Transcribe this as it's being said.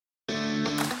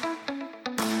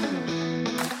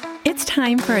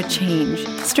time for a change.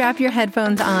 Strap your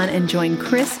headphones on and join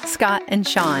Chris, Scott, and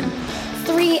Sean.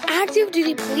 3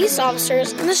 active-duty police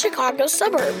officers in the Chicago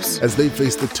suburbs. As they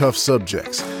face the tough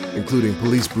subjects, including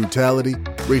police brutality,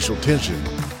 racial tension,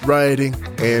 rioting,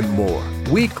 and more.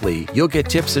 Weekly, you'll get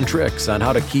tips and tricks on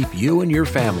how to keep you and your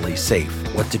family safe,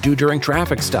 what to do during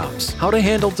traffic stops, how to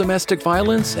handle domestic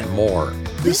violence, and more.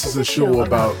 This is a show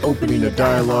about opening a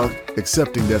dialogue,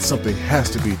 accepting that something has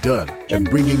to be done, and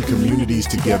bringing communities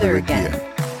together again.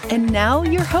 And now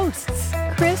your hosts,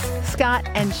 Chris, Scott,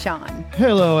 and Sean.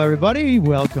 Hello, everybody.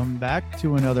 Welcome back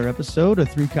to another episode of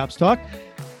Three Cops Talk.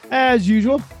 As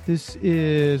usual, this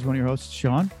is one of your hosts,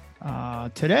 Sean.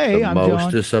 Today, I'm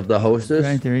hostess of the hostess.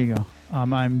 Right, there you go.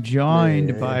 I'm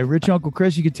joined by Rich Uncle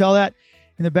Chris. You can tell that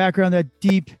in the background, that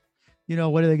deep,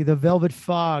 what are they? The velvet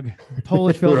fog,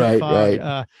 Polish velvet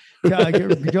fog.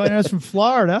 Joining us from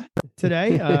Florida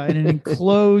today in an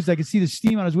enclosed. I can see the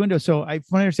steam on his window. So I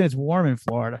understand it's warm in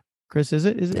Florida. Chris, is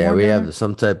it? Yeah, we have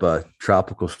some type of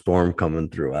tropical storm coming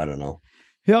through. I don't know.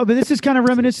 Yeah, but this is kind of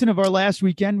reminiscent of our last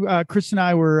weekend. Chris and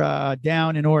I were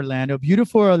down in Orlando,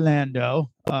 beautiful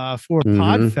Orlando, for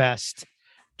PodFest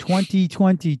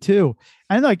 2022.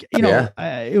 And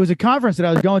it was a conference that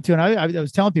I was going to, and I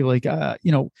was telling people,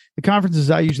 the conferences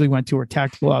I usually went to were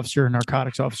Tactical Officer and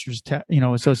Narcotics Officers,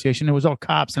 Association. It was all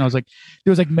cops, and I was like,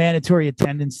 there was like mandatory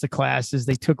attendance to classes.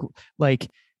 They took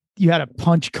you had a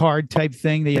punch card type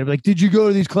thing. They had like, did you go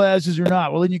to these classes or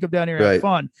not? Well, then you come down here and have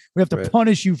fun. We have to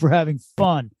punish you for having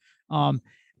fun.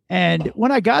 And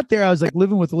when I got there, I was like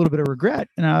living with a little bit of regret.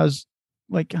 And I was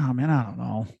like, oh man, I don't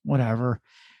know, whatever.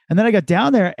 And then I got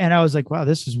down there and I was like, wow,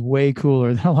 this is way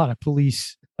cooler than a lot of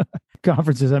police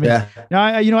conferences. I mean,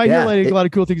 I hear a lot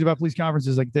of cool things about police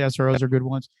conferences, like the SROs are good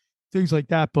ones, things like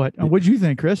that. But what do you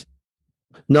think, Chris?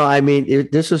 No, I mean,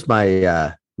 this was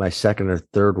my second or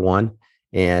third one.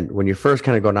 And when you first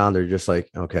kind of go down there, just like,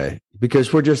 okay,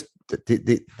 because we're just,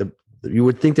 you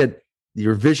would think that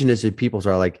your vision is that people's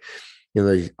are like,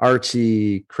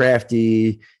 artsy,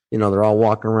 crafty, they're all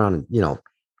walking around and,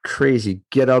 crazy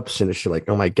get-ups and it's like,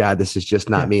 oh my God, this is just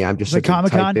not me. I'm just like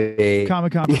Comic-Con.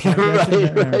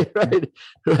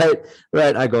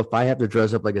 Right. I go, if I have to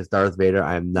dress up like it's Darth Vader,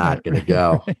 I'm not going to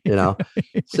go,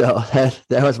 So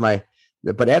that was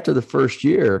but after the first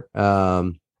year,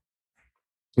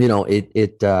 it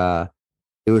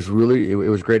was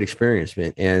a great experience,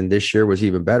 man. And this year was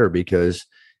even better because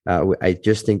I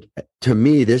just think, to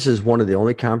me, this is one of the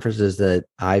only conferences that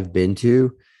I've been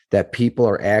to that people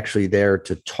are actually there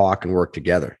to talk and work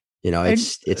together.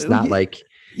 It's not like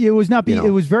it was not. It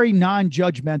was very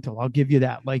non-judgmental. I'll give you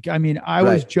that. I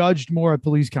was judged more at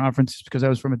police conferences because I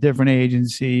was from a different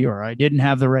agency, or I didn't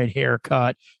have the right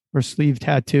haircut or sleeve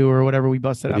tattoo or whatever we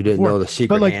busted out. You didn't know the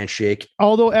secret handshake.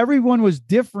 Although everyone was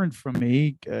different from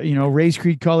me, race,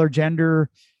 creed, color, gender,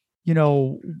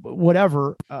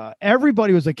 whatever.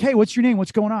 Everybody was like, hey, what's your name?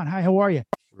 What's going on? Hi, how are you?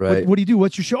 Right. What do you do?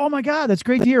 What's your show? Oh my God, that's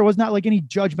great to hear. It was not like any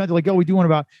judgmental, like, oh, we do one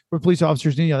about we're police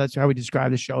officers. That's how we describe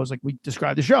the show. It's like we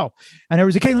describe the show. And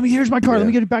everyone's like, hey, here's my card. Let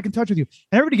me get back in touch with you.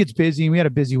 And everybody gets busy. And we had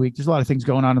a busy week. There's a lot of things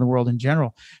going on in the world in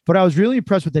general. But I was really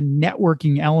impressed with the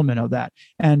networking element of that.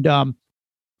 And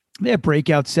they had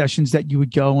breakout sessions that you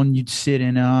would go and you'd sit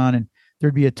in on, and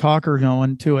there'd be a talker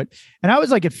going to it. And I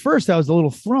was like, at first I was a little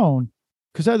thrown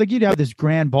because I was like, you'd have this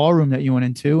grand ballroom that you went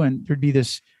into, and there'd be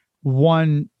this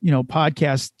one,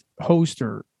 podcast host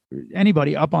or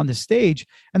anybody up on the stage,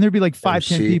 and there'd be like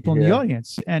 5-10 people in the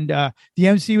audience. And the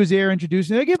MC was there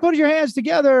introducing, like, put your hands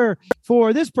together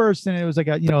for this person. And it was like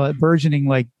a burgeoning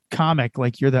like comic,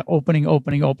 like you're the opening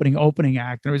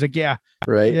act. And it was like, yeah,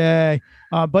 right. Yeah.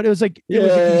 But it was like, you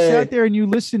sat there and you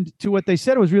listened to what they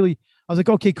said. It was really, I was like,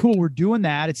 okay, cool. We're doing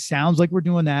that. It sounds like we're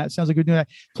doing that. It sounds like we're doing that.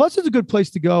 Plus it's a good place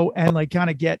to go and like kind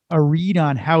of get a read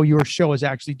on how your show is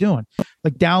actually doing.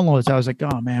 Like downloads. I was like,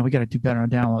 oh man, we got to do better on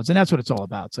downloads. And that's what it's all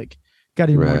about. It's like, got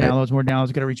to do more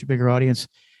downloads, got to reach a bigger audience.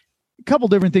 A couple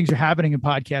different things are happening in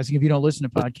podcasting. If you don't listen to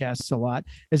podcasts a lot,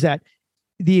 is that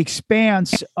the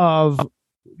expanse of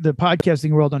the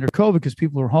podcasting world under COVID, because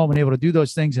people are home and able to do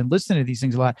those things and listen to these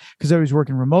things a lot because everybody's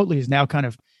working remotely, is now kind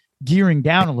of gearing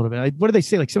down a little bit. Like, what do they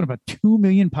say? Like something about 2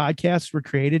 million podcasts were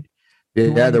created.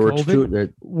 Yeah, there were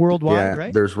two worldwide,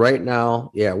 right? There's right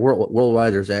now,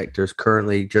 worldwide. There's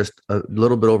currently just a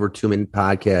little bit over 2 million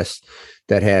podcasts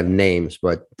that have names,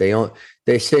 but they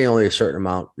say only a certain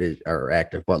amount are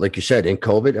active. But like you said, in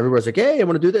COVID, everybody's like, hey, I'm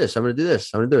going to do this. I'm going to do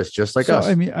this. I'm going to do this, just like us.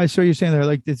 I mean, I saw you saying there,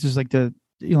 like this is like the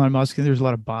Elon Musk, and there's a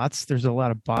lot of bots. There's a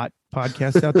lot of bot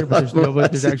podcasts out there,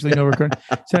 but there's actually no recording.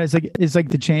 So it's like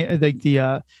the chain, like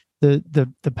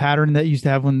the pattern that used to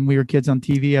have when we were kids on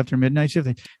TV after midnight shift.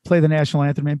 They play the national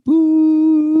anthem and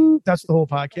boo, Boop. That's the whole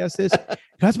podcast is.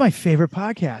 That's my favorite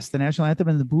podcast, the National Anthem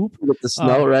and the Boop. With the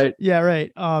snow, right? Yeah,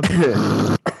 right. But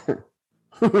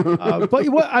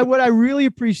what I really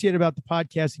appreciate about the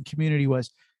podcasting community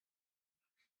was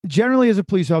generally as a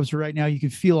police officer right now, you can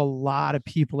feel a lot of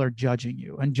people are judging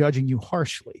you and judging you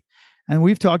harshly. And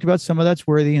we've talked about some of that's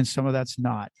worthy and some of that's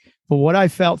not. But what I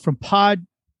felt from Podfest,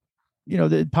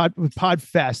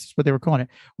 is what they were calling it,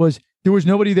 was there was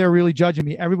nobody there really judging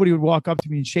me. Everybody would walk up to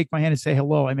me and shake my hand and say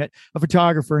hello. I met a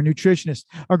photographer, a nutritionist,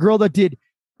 a girl that did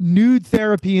nude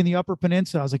therapy in the Upper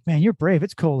Peninsula. I was like, man, you're brave.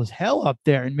 It's cold as hell up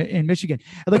there in Michigan.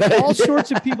 And like all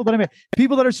sorts of people that I met,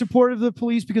 people that are supportive of the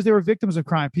police because they were victims of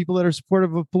crime, people that are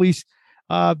supportive of police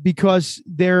because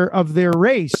they're of their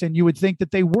race. And you would think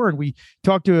that they weren't. We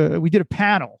did a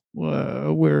panel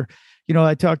where,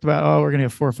 I talked about, we're going to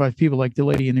have 4 or 5 people like the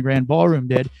lady in the grand ballroom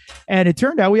did. And it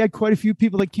turned out we had quite a few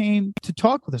people that came to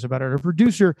talk with us about it. Our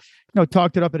producer,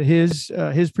 talked it up at his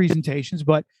presentations,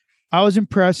 but I was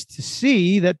impressed to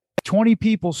see that 20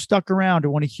 people stuck around to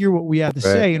want to hear what we had to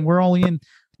say. And we're only in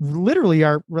literally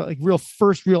our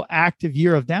first real active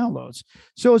year of downloads.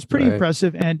 So it's pretty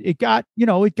impressive. And it got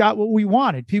what we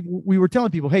wanted. We were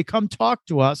telling people, hey, come talk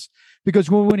to us because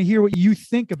we want to hear what you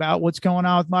think about what's going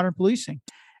on with modern policing.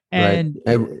 And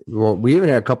we even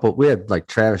had a couple, we had like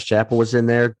Travis Chappell was in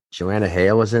there. Joanna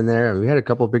Hale was in there. We had a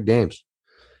couple of big names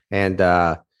and,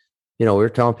 we were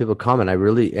telling people come and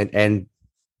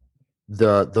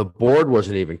the board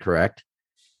wasn't even correct.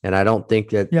 And I don't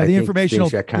think that, the informational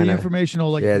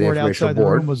board outside the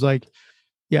room was like,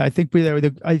 I think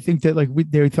that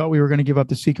they thought we were going to give up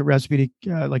the secret recipe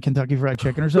to like Kentucky Fried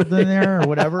Chicken or something there or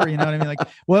whatever, you know what I mean? Like,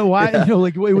 well, why,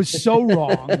 it was so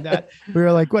wrong that we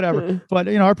were like, whatever. But,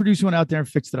 our producer went out there and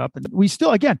fixed it up. And we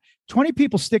still, again, 20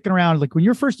 people sticking around. Like when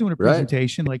you're first doing a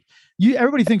presentation, like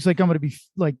everybody thinks like I'm going to be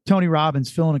like Tony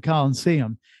Robbins filling a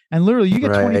Coliseum. And literally you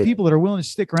get 20 people that are willing to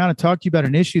stick around and talk to you about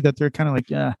an issue that they're kind of like,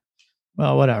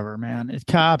 well, whatever, man, it's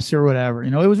cops or whatever.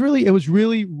 It was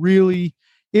really, really,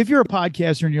 if you're a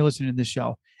podcaster and you're listening to this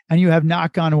show and you have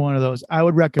not gone to one of those, I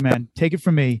would recommend, take it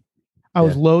from me. I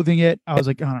was loathing it. I was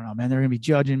like, I don't know, man, they're going to be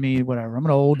judging me, whatever. I'm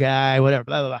an old guy, whatever,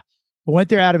 blah, blah, blah. But went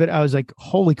there out of it. I was like,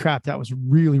 holy crap, that was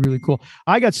really, really cool.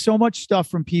 I got so much stuff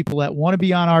from people that want to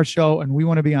be on our show and we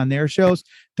want to be on their shows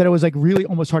that it was like really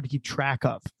almost hard to keep track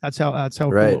of. That's how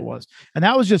cool it was. And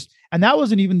that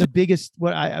wasn't even the biggest, from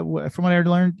what I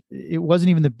learned, it wasn't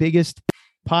even the biggest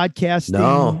podcasting.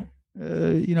 No.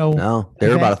 They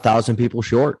were about 1,000 people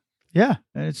short. Yeah,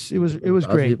 and it was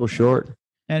great. People short,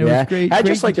 and it was great. I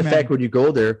just like the fact when you go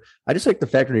there. I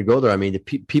mean, the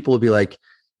people will be like,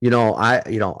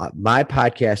 my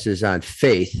podcast is on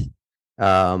faith.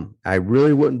 I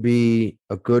really wouldn't be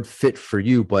a good fit for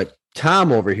you, but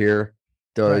Tom over here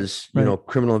does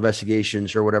criminal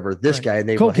investigations or whatever. This guy, and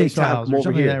they will, hey, Tom, come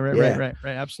over here. Right,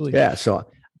 absolutely. Yeah, so.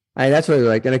 That's what I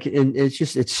like. And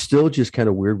it's still just kind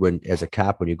of weird when, as a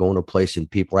cop, when you go into a place and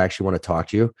people actually want to talk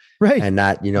to you, right? And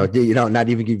not, not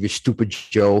even give you stupid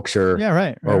jokes or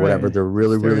whatever. They're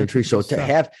really, really intrigued. So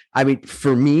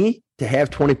for me to have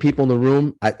 20 people in the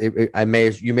room, you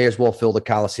may as well fill the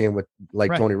Coliseum with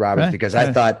like Tony Robbins because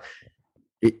I thought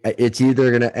it's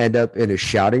either going to end up in a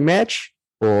shouting match.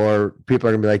 Or people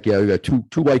are gonna be like, we got two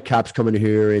white cops coming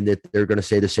here and that they're gonna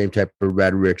say the same type of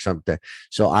rhetoric, something.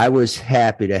 So I was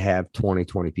happy to have 20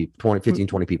 people, 15,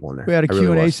 20 people in there. We had a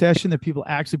Q&A session that people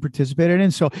actually participated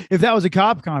in. So if that was a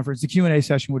cop conference, the Q&A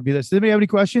session would be this. Does anybody have any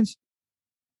questions?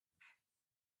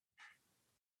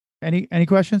 Any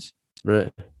questions?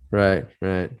 Right.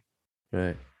 Okay,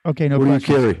 no what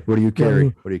questions. What do you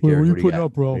carry? What are you putting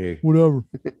up, bro? Whatever.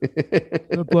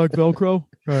 That black Velcro? All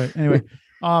right, anyway.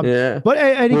 But again,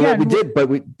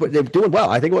 but they're doing well.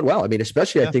 I think it went well. I mean,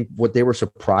 especially I think what they were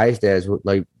surprised as,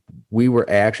 like, we were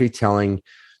actually telling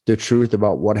the truth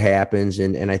about what happens.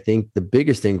 And I think the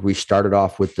biggest thing, we started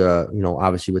off with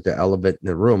obviously with the elephant in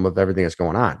the room of everything that's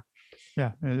going on.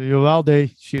 Yeah. The Uvalde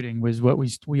shooting was what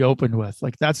we opened with.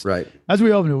 Like that's right. As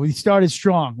we opened it, we started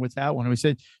strong with that one. And we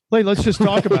said, hey, let's just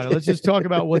talk about it. Let's just talk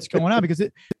about what's going on. Because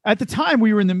at the time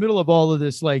we were in the middle of all of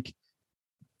this, like,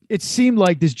 it seemed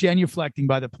like this genuflecting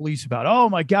by the police about, oh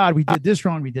my God, we did this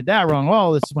wrong, we did that wrong.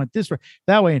 Oh, this went this way,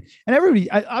 that way. And everybody,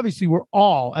 obviously we're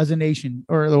all as a nation,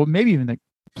 or maybe even the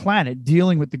planet,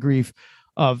 dealing with the grief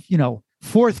of,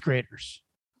 fourth graders,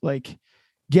 like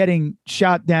getting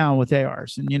shot down with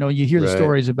ARs. And, you hear the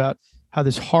stories about how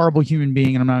this horrible human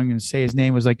being, and I'm not even going to say his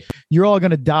name, was like, you're all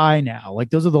going to die now. Like,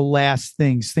 those are the last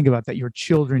things. Think about that. Your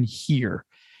children here.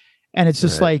 And it's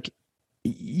just like,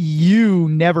 you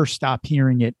never stop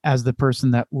hearing it as the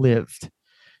person that lived.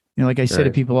 You know, like I say to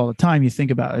Right. people all the time, you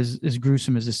think about as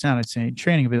gruesome as this sounds, I'd say in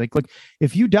training, I'd be like, look,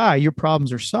 if you die, your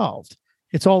problems are solved.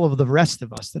 It's all of the rest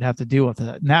of us that have to deal with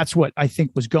that. And that's what I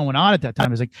think was going on at that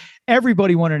time. Is like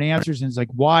everybody wanted answers, and it's like,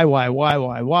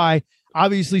 why?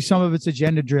 Obviously, some of it's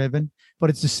agenda driven, but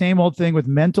it's the same old thing with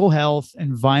mental health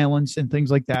and violence and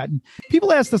things like that. And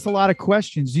people asked us a lot of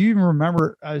questions. Do you even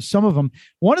remember some of them?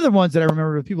 One of the ones that I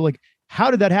remember with people like,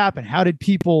 how did that happen? How did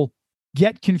people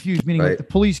get confused? Meaning like the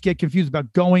police get confused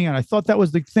about going in. I thought that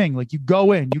was the thing. Like you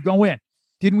go in.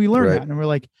 Didn't we learn that? And we're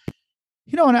like,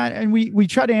 you know, and we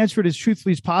try to answer it as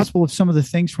truthfully as possible with some of the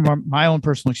things from my own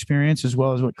personal experience, as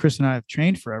well as what Chris and I have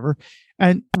trained forever.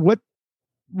 And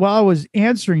while I was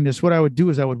answering this, what I would do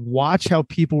is I would watch how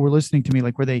people were listening to me.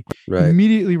 Like, were they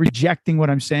immediately rejecting what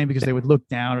I'm saying because they would look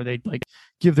down, or they'd like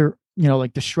give their, you know,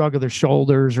 like the shrug of their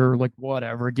shoulders, or like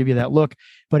whatever, give you that look.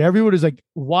 But everyone is like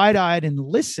wide-eyed and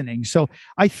listening. So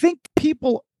I think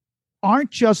people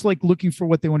aren't just like looking for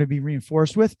what they want to be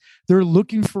reinforced with. They're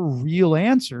looking for real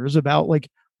answers about like,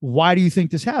 why do you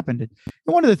think this happened? And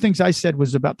one of the things I said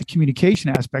was about the communication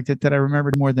aspect that I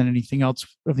remembered more than anything else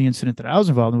of the incident that I was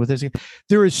involved with. Is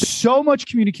there is so much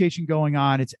communication going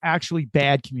on. It's actually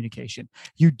bad communication.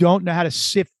 You don't know how to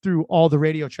sift through all the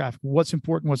radio traffic. What's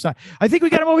important, what's not. I think we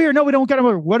got him over here. No, we don't got him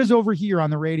over. What is over here on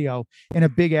the radio in a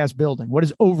big ass building? What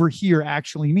does over here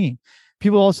actually mean?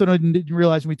 People also didn't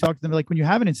realize when we talked to them, like when you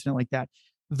have an incident like that,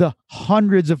 the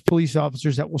hundreds of police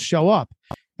officers that will show up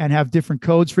and have different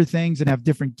codes for things and have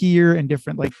different gear and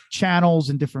different like channels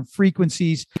and different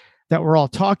frequencies that we're all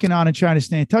talking on and trying to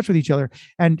stay in touch with each other.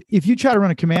 And if you try to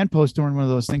run a command post during one of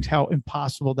those things, how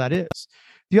impossible that is.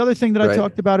 The other thing that I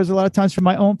talked about is a lot of times from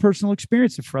my own personal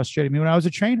experience, it frustrated me when I was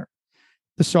a trainer.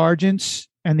 The sergeants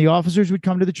and the officers would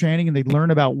come to the training and they'd learn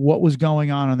about what was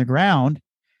going on the ground.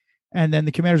 And then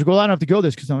the commanders would go, well, I don't have to go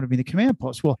this because I'm going to be in the command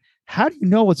post. Well, how do you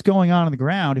know what's going on the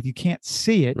ground if you can't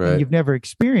see it and you've never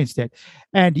experienced it?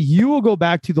 And you will go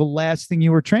back to the last thing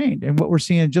you were trained. And what we're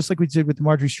seeing, just like we did with the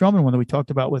Marjorie Stroman one that we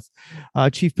talked about with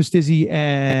Chief Pastizzi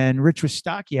and Rich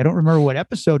Wistocki. I don't remember what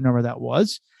episode number that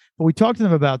was, but we talked to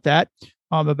them about that,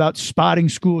 about spotting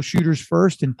school shooters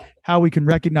first and how we can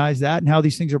recognize that and how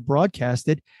these things are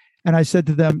broadcasted. And I said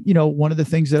to them, you know, one of the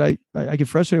things that I get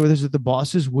frustrated with is that the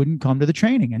bosses wouldn't come to the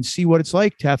training and see what it's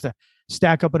like to have to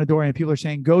stack up in a door. And people are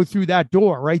saying, go through that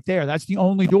door right there. That's the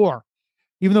only door.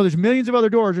 Even though there's millions of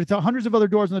other doors, there's hundreds of other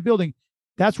doors in the building.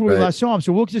 That's where we last saw them.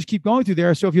 So we'll just keep going through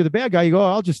there. So if you're the bad guy, you go,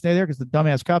 oh, I'll just stay there because the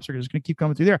dumbass cops are just going to keep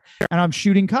coming through there. And I'm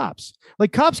shooting cops.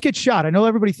 Like cops get shot. I know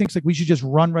everybody thinks like we should just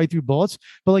run right through bullets.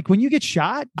 But like when you get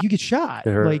shot, you get shot.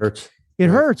 It like hurts. It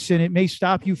hurts, and it may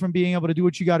stop you from being able to do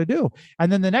what you got to do.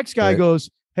 And then the next guy goes,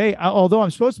 hey, although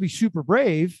I'm supposed to be super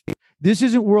brave, this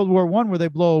isn't World War I where they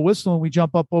blow a whistle and we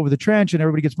jump up over the trench and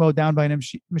everybody gets mowed down by an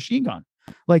machine gun.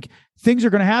 Like things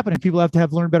are going to happen and people have to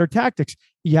learn better tactics.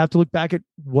 You have to look back at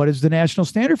what is the national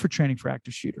standard for training for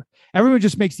active shooter. Everyone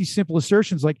just makes these simple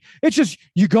assertions like, it's just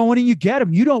you go in and you get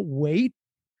them. You don't wait.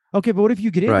 Okay, but what if you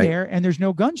get in there and there's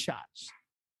no gunshots?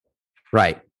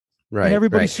 Right. And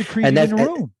everybody's secreted in the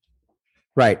room.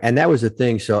 Right. And that was the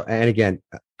thing. So, and again,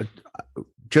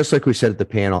 just like we said at the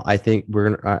panel, I think we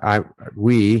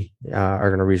are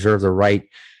going to reserve the right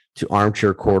to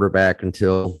armchair quarterback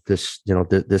until this,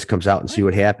 this comes out and see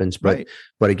what happens. But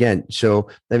again, so,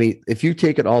 I mean, if you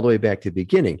take it all the way back to the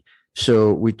beginning,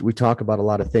 so we talk about a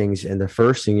lot of things. And the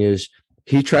first thing is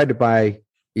he tried to buy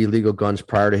illegal guns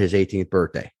prior to his 18th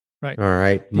birthday. Right. All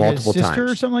right. Multiple his sister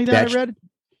times or something like that. I read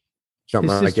something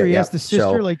his like sister. that. He asked the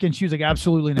sister, and she was like,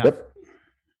 absolutely not.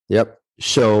 Yep.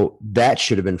 So that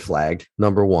should have been flagged.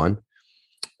 Number one.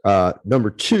 Number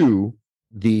two,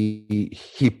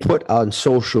 he put on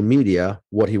social media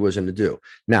what he was going to do.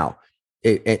 Now,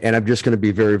 and I'm just going to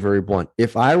be very, very blunt.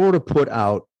 If I were to put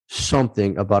out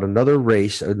something about another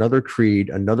race, another creed,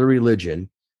 another religion,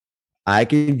 I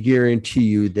can guarantee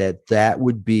you that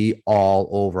would be all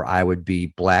over. I would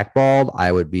be blackballed.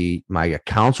 My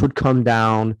accounts would come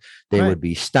down. They would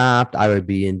be stopped. I would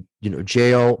be in,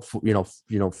 jail,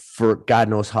 for God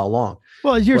knows how long.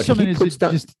 Well, here's something is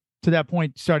just to that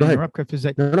point, sorry to interrupt, Cliff, is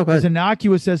that as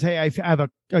innocuous says, hey, I have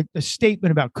a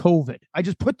statement about COVID. I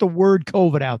just put the word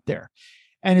COVID out there.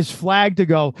 And is flagged to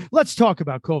go, let's talk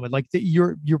about COVID. Like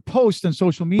your post on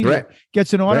social media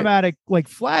gets an automatic like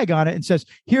flag on it and says,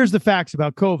 here's the facts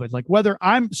about COVID. Like whether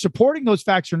I'm supporting those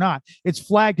facts or not, it's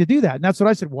flagged to do that. And that's what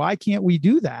I said. Why can't we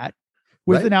do that?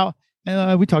 We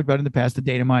talked about in the past, the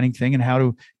data mining thing and how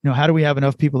do we have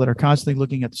enough people that are constantly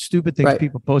looking at the stupid things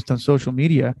people post on social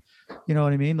media? You know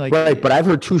what I mean? Like, but I've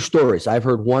heard two stories. I've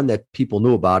heard one that people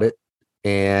knew about it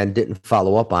and didn't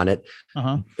follow up on it.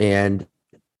 And,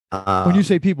 when you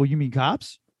say people, you mean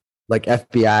cops? like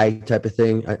FBI type of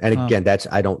thing. And again,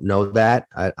 I don't know that.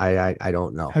 I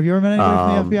don't know. Have you ever met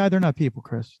anybody from the FBI? They're not people,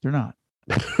 Chris. They're not.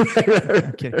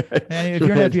 I'm kidding. And if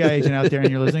you're an FBI agent out there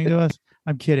and you're listening to us,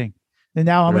 I'm kidding. And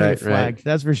now I'm going to get flagged. Right.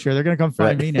 That's for sure. They're going to come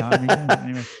find me now. I mean,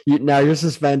 anyway. Now you're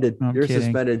suspended. You're kidding.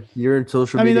 Suspended. You're in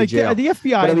social media jail. The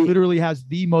FBI literally has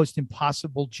the most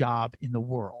impossible job in the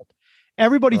world.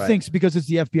 Everybody thinks because it's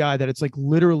the FBI that it's like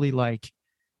literally like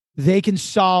they can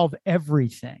solve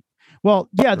everything. Well,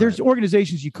 yeah, there's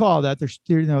organizations you call that. There's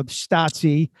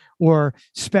Stasi or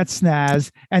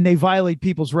Spetsnaz, and they violate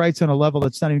people's rights on a level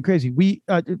that's not even crazy. We,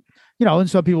 and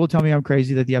some people will tell me I'm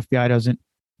crazy that the FBI doesn't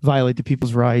violate the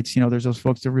people's rights. There's those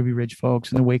folks, the Ruby Ridge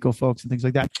folks and the Waco folks and things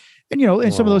like that. And,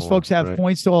 and some of those folks have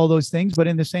points to all those things. But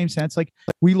in the same sense, like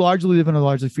we largely live in a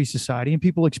largely free society and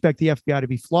people expect the FBI to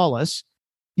be flawless,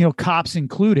 cops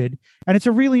included. And it's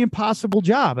a really impossible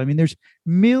job. I mean, there's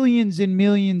millions and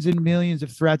millions and millions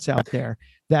of threats out there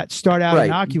that start out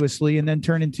innocuously and then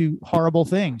turn into horrible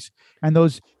things. And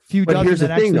those few dozen that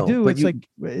actually do, it's like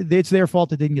it's their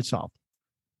fault it didn't get solved.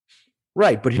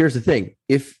 Right. But here's the thing.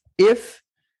 If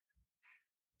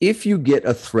you get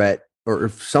a threat or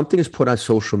if something is put on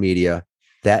social media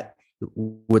that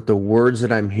with the words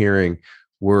that I'm hearing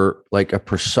were like a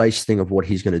precise thing of what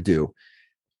he's going to do,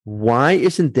 why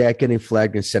isn't that getting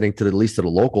flagged and sending to at least to the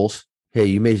locals? Hey,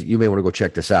 you may want to go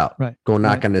check this out. Right. Go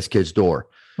knock on this kid's door.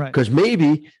 Right. Because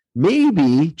maybe,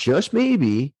 just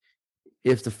maybe,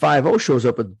 if the 5-0 shows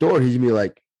up at the door, he's gonna be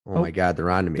like, "Oh my God, they're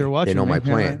on to me. They know my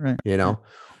plan." Right.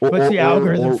 What's the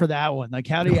algorithm for that one? Like,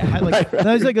 how do you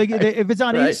if it's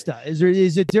on Insta,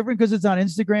 is it different because it's on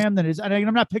Instagram than it is?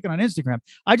 I'm not picking on Instagram.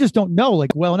 I just don't know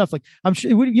well enough. Like, I'm sure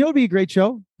it'd be a great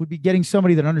show. Would be getting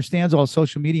somebody that understands all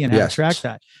social media and how to track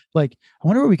that. Like, I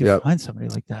wonder where we could find somebody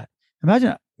like that.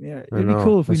 Imagine, it'd be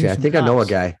cool if we knew. I think I know a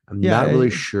guy. I'm not really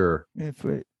sure if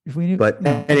we knew. But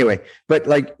anyway, we're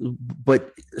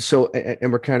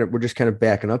just kind of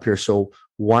backing up here. So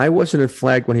why wasn't it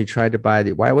flagged when he tried to buy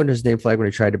why wasn't his name flagged when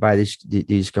he tried to buy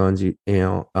these guns,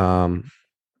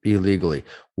 illegally?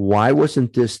 Why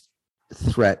wasn't this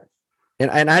threat?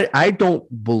 And I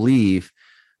don't believe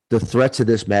the threats of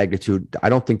this magnitude. I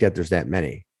don't think that there's that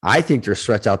many. I think there's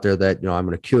threats out there that, I'm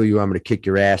going to kill you. I'm going to kick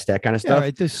your ass, that kind of stuff. I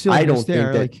don't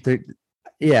think that.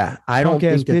 I don't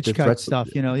think that bitch type stuff,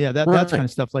 that kind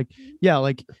of stuff.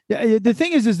 The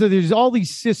thing is that there's all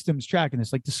these systems tracking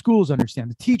this. Like the schools understand,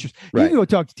 the teachers. You can go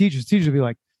talk to teachers. Teachers will be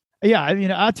like, "Yeah,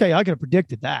 I'll tell you, I could have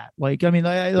predicted that."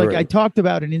 I talked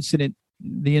about the incident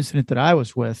that I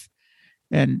was with,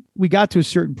 and we got to a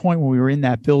certain point when we were in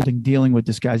that building dealing with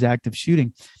this guy's active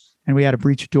shooting, and we had to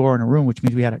breach a door in a room, which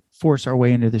means we had to force our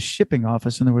way into the shipping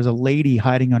office, and there was a lady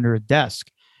hiding under a desk.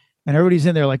 And everybody's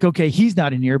in there like, okay, he's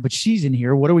not in here, but she's in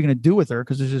here. What are we going to do with her?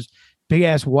 Because there's this big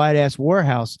ass, wide ass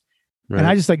warehouse. Right. And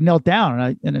I just knelt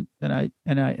down and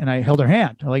I held her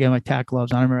hand. I had my tack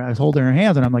gloves on. I was holding her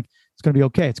hand and I'm like, it's going to be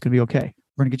okay. It's going to be okay.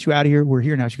 We're going to get you out of here. We're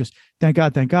here now. She goes, thank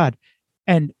God, thank God.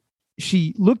 And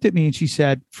she looked at me and she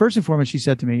said, first and foremost, she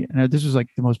said to me, and this was like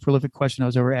the most prolific question I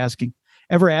was ever asked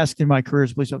in my career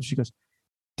as a police officer. She goes,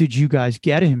 did you guys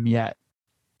get him yet?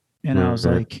 And I was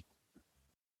like,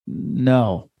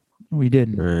 no. We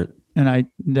didn't. Right. And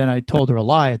then I told her a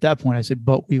lie at that point. I said,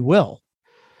 but we will.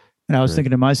 And I was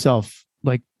thinking to myself,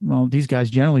 like, well, these guys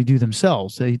generally do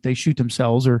themselves. They shoot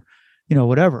themselves or,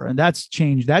 whatever. And that's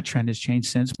changed. That trend has changed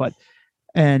since.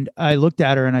 And I looked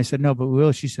at her and I said, no, but we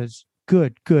will. She says,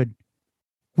 good.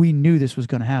 We knew this was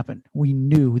going to happen.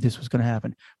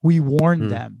 We warned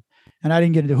them. And I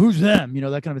didn't get into who's them,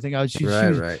 that kind of thing. She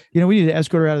was, we needed to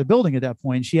escort her out of the building at that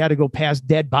point. She had to go past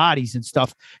dead bodies and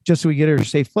stuff just so we get her to a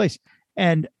safe place.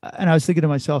 And I was thinking to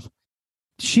myself,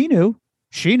 she knew.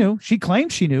 She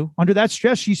claimed she knew. Under that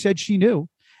stress, she said she knew.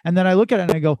 And then I look at it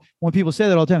and I go, when people say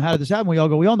that all the time, how did this happen? We all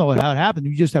know how it happened.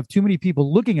 You just have too many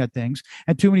people looking at things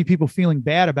and too many people feeling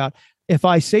bad about, if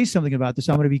I say something about this,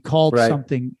 I'm going to be called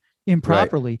something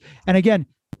improperly. And again,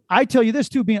 I tell you this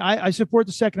too, I support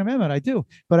the Second Amendment. I do,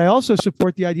 but I also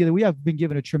support the idea that we have been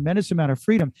given a tremendous amount of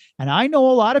freedom. And I know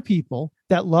a lot of people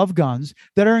that love guns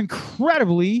that are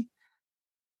incredibly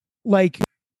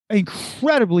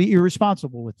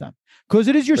irresponsible with them, because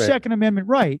it is your Second Amendment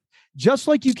right. Just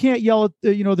like you can't yell at,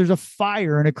 there's a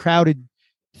fire in a crowded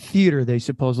theater, they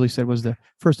supposedly said was the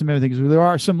First Amendment thing, because there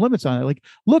are some limits on it. Like,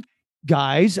 look,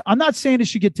 guys, I'm not saying it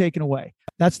should get taken away.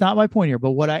 That's not my point here.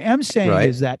 But what I am saying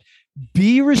is that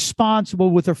be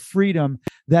responsible with a freedom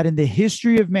that in the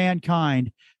history of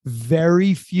mankind,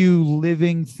 very few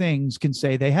living things can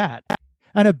say they had.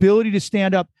 An ability to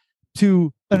stand up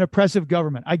to an oppressive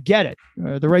government. I get it.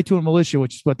 The right to a militia,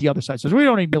 which is what the other side says. We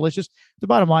don't need militias. The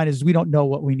bottom line is we don't know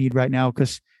what we need right now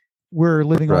because we're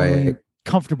living Right. only in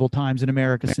comfortable times in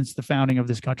America since the founding of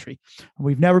this country.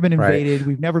 We've never been invaded.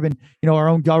 We've never been, our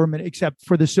own government except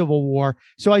for the Civil War.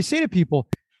 So I say to people,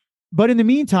 but in the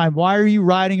meantime, why are you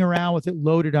riding around with it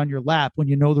loaded on your lap when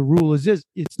you know the rule is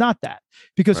it's not that,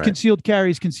 because concealed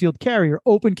carry is concealed carry, or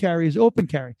open carry is open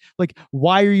carry. Like,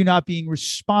 why are you not being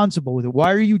responsible with it?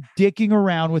 Why are you dicking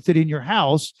around with it in your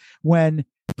house when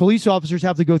police officers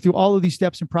have to go through all of these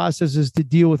steps and processes to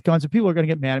deal with guns? And people are going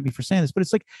to get mad at me for saying this, but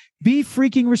it's like, be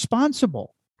freaking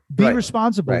responsible. Be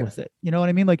responsible with it. You know what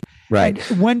I mean? Like, and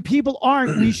when people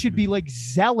aren't, we should be like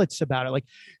zealots about it. Like,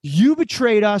 you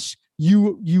betrayed us.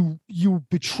 You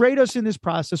betrayed us in this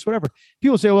process, whatever.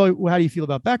 People say, well, how do you feel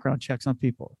about background checks on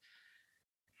people?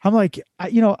 I'm like, I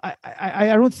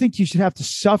don't think you should have to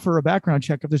suffer a background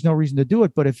check if there's no reason to do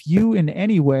it. But if you in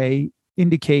any way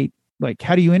indicate, like,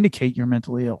 how do you indicate you're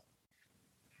mentally ill?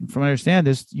 And from what I understand,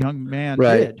 this young man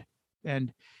did,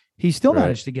 and he still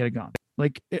managed to get a gun.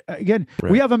 Like, again,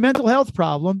 we have a mental health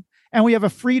problem and we have a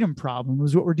freedom problem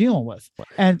is what we're dealing with.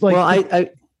 And like, well,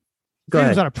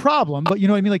 freedom's not a problem, but you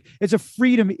know what I mean? Like, it's a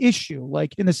freedom issue,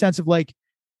 like in the sense of like,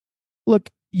 look,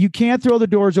 you can't throw the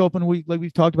doors open.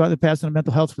 We've talked about in the past on the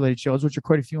mental health related shows, which are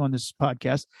quite a few on this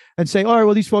podcast, and say, all right,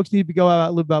 well, these folks need to go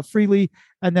out, live out freely.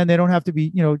 And then they don't have to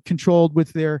be, controlled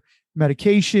with their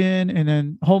medication, and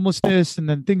then homelessness, and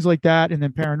then things like that. And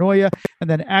then paranoia, and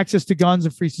then access to guns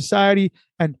and free society.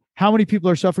 And how many people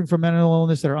are suffering from mental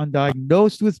illness that are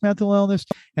undiagnosed with mental illness,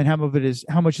 and how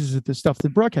much is it the stuff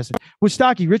that broadcasted? Rich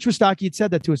Wistocki had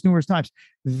said that to us numerous times.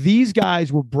 These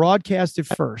guys were broadcasted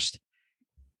first,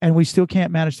 and we still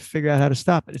can't manage to figure out how to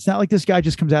stop it. It's not like this guy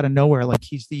just comes out of nowhere. Like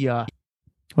he's the, what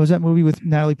was that movie with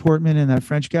Natalie Portman and that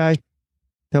French guy?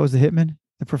 That was The Hitman,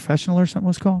 The Professional or something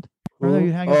was called.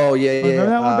 Remember that? Remember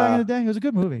that one back in the day? It was a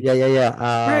good movie.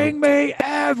 Bring me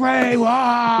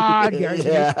everyone. Gary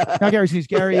Sinise.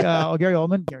 Gary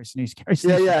Oldman. Gary Sinise.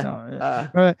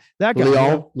 That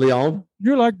guy. Leon.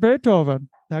 You're like Beethoven.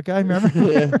 That guy,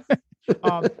 remember?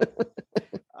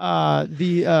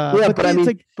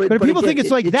 But people think it's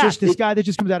like this guy that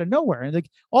just comes out of nowhere, and like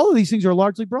all of these things are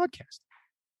largely broadcast.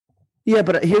 Yeah,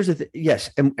 but here's the thing. Yes,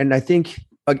 and I think,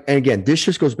 and again, this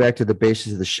just goes back to the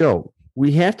basis of the show.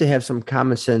 We have to have some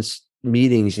common sense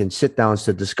meetings and sit downs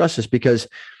to discuss this, because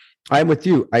I'm with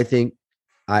you. I think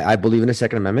I believe in the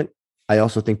Second Amendment. I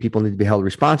also think people need to be held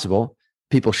responsible.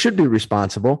 People should be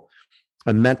responsible,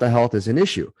 and mental health is an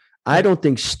issue. I don't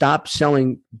think stop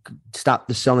selling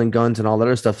guns and all that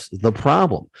other stuff is the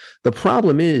problem. The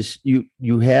problem is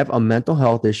you have a mental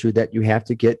health issue that you have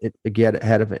to get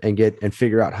ahead of it and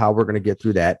figure out how we're going to get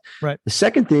through that. Right. The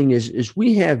second thing is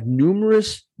we have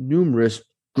numerous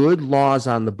good laws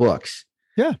on the books.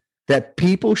 Yeah. That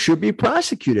people should be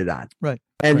prosecuted on. Right.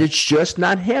 And it's just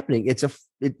not happening. It's a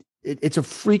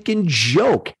freaking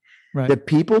joke that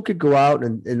people could go out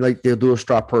and like they'll do a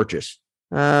straw purchase.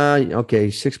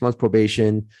 6 months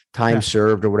probation, time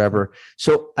served or whatever.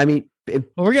 So, I mean,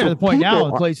 we're getting to the point now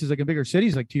in places like in bigger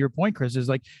cities, like to your point, Chris, is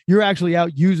like you're actually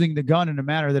out using the gun in a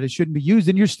manner that it shouldn't be used,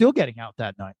 and you're still getting out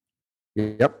that night.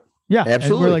 Yep. Yeah,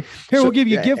 absolutely. And we're like, here, we'll give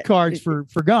you gift cards for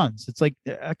guns. It's like,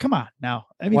 come on now.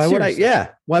 I mean, why seriously. would I? Yeah.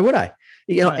 Why would I?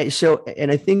 So, and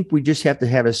I think we just have to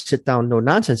have a sit down, no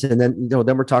nonsense. And then,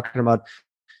 then we're talking about,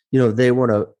 they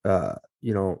want to,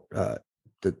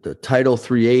 the Title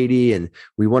 380, and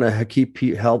we want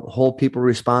to hold people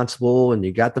responsible. And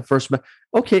you got the First Amendment.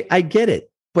 Okay, I get it.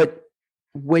 But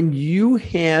when you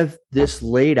have this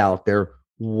laid out there,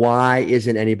 why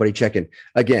isn't anybody checking?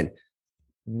 Again,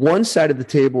 one side of the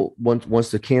table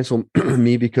wants to cancel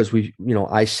me because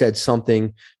I said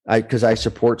something because I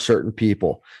support certain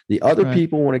people. The other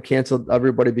people want to cancel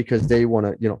everybody because they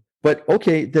want to, but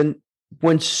okay, then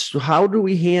how do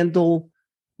we handle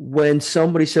when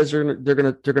somebody says they're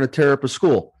going to tear up a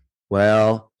school?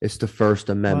 Well, it's the First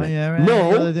Amendment.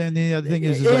 No, the other thing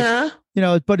is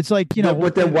like, but it's like,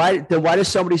 But then why does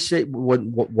somebody say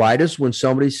when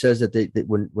somebody says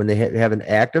that when they have an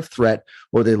active threat,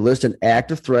 or they list an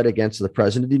active threat against the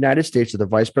President of the United States or the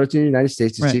Vice President of the United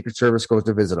States, the Secret Service goes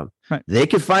to visit them. Right. They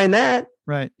can find that.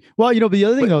 Right. Well, but the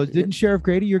other thing though, didn't Sheriff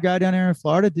Grady, your guy down there in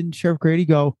Florida, didn't Sheriff Grady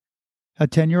go a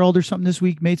 10-year-old or something this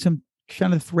week made some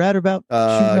kind of threat about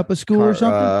shooting up a school or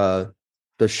something?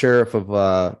 The sheriff of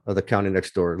the county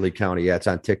next door, Lee County. Yeah, it's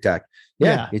on TikTok.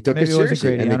 Yeah, he took it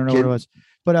seriously. I don't know what it was,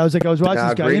 but I was watching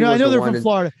this guy. I know they're from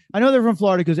Florida. I know they're from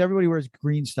Florida because everybody wears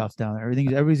green stuff down there.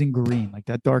 Everybody's in green, like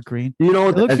that dark green.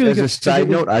 As a side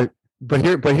note, but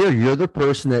here, you're the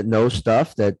person that knows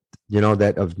stuff that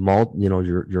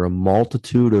you're a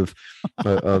multitude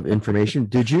of information.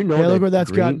 Did you know? Look where that's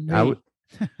gotten me.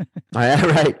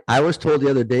 Right. I was told the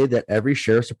other day that every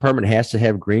sheriff's department has to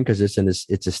have green because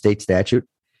it's a state statute.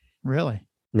 Really?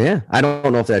 Yeah. I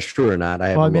don't know if that's true or not.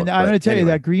 I'm going to tell you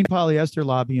that green polyester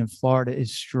lobby in Florida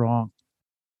is strong.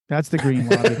 That's the green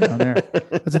lobby down there.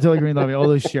 That's a totally green lobby. All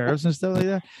those sheriffs and stuff like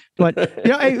that. But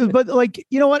but like,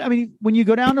 you know what? I mean, when you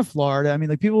go down to Florida, I mean,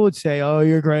 like people would say, "Oh,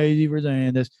 you're crazy for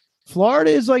saying this." Florida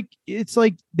is like, it's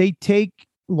like they take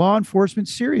law enforcement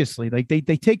seriously. Like they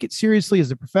take it seriously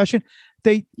as a profession.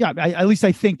 At least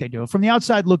I think they do. From the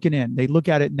outside looking in, they look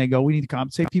at it and they go, "We need to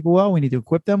compensate people well. We need to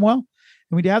equip them well."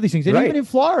 And we have these things. And even in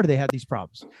Florida, they had these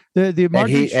problems. And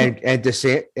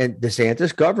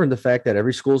DeSantis governed the fact that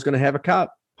every school is going to have a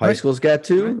cop. High school's got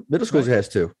two. Middle school's has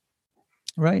two.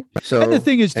 Right. So, and the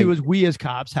thing is, is we as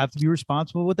cops have to be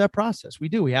responsible with that process. We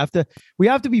do. We have to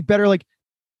be better. Like,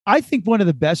 I think one of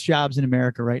the best jobs in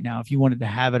America right now, if you wanted to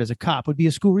have it as a cop, would be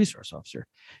a school resource officer.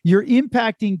 You're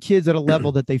impacting kids at a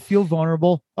level that they feel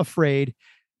vulnerable, afraid.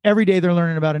 Every day they're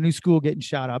learning about a new school getting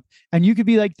shot up, and you could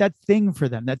be like that thing for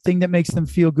them, that thing that makes them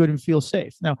feel good and feel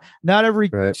safe. Now, not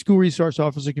every school resource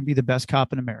officer can be the best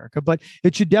cop in America, but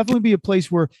it should definitely be a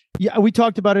place where, we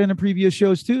talked about it in the previous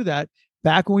shows too, that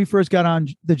back when we first got on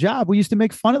the job, we used to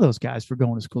make fun of those guys for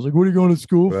going to school. Like, what are you going to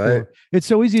school for? It's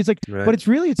so easy. It's like, but it's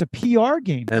a PR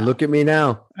game. And look at me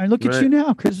now. And look at you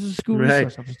now, Chris is a school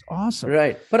resource officer. It's awesome.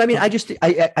 Right. But I mean, I just think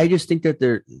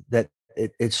that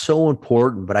it's so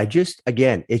important, but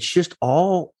it's just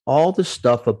all the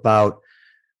stuff about,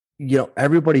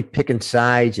 everybody picking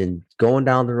sides and going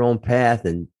down their own path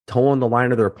and towing the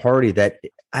line of their party, that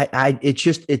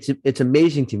it's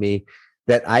amazing to me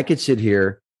that I could sit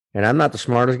here, and I'm not the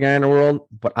smartest guy in the world,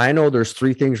 but I know there's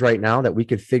 3 things right now that we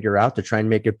could figure out to try and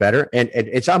make it better. And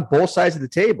it's on both sides of the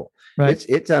table. Right.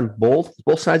 It's on both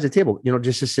sides of the table,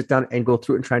 just to sit down and go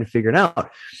through it and try to figure it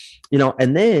out,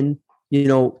 and then,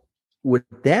 with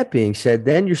that being said,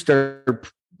 then you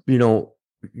start,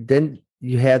 then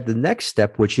you have the next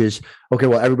step, which is, okay,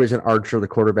 well, everybody's an archer, the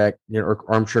quarterback, or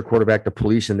armchair quarterback, the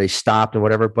police, and they stopped and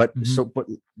whatever. But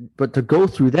but to go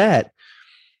through that,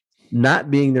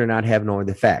 not being there, not having all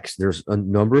the facts, there's a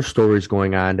number of stories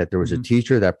going on that there was a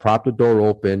teacher that propped the door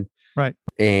open. Right.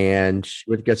 And she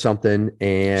would get something,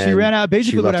 and she ran out.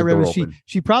 Basically, what I read was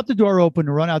she propped the door open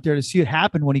to run out there to see it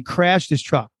happen when he crashed his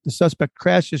truck. The suspect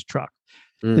crashed his truck.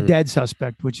 The dead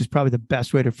suspect, which is probably the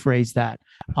best way to phrase that.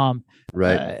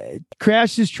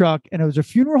 Crashed his truck, and it was a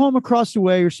funeral home across the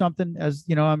way or something, as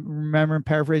I'm remembering,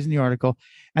 paraphrasing the article.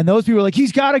 And those people were like,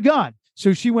 he's got a gun.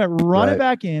 So she went running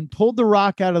back in, pulled the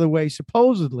rock out of the way.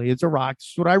 Supposedly it's a rock.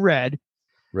 That's what I read.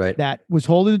 Right. That was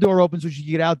holding the door open so she could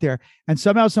get out there. And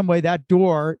somehow, some way, that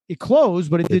door, it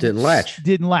closed, but it didn't latch. It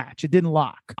didn't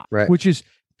lock. Right. Which is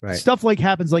stuff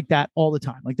happens like that all the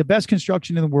time. Like the best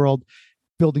construction in the world,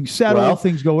 buildings settle,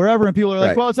 things go wherever, and people are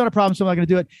like, well, it's not a problem, so I'm not going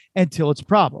to do it until it's a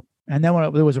problem. And then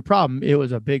when there was a problem, it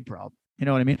was a big problem. You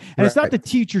know what I mean? And it's not the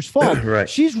teacher's fault.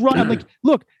 She's running. Like,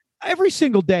 look, every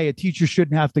single day, a teacher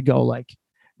shouldn't have to go like,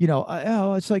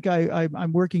 it's like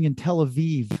I'm working in Tel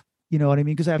Aviv. You know what I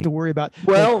mean? Because I have to worry about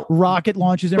rocket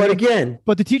launches. But again,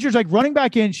 the teacher's like running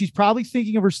back in. She's probably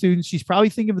thinking of her students. She's probably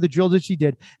thinking of the drill that she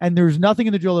did. And there's nothing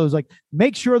in the drill that was like,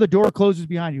 make sure the door closes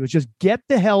behind you. It's just get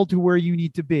the hell to where you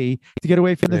need to be to get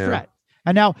away from the threat.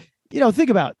 And now, think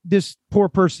about this poor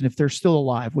person, if they're still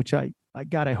alive, which I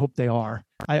hope they are.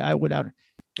 I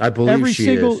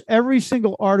believe every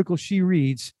single article she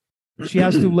reads, she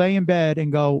has to lay in bed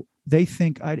and go, they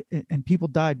think and people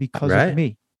died because of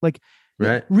me. Like,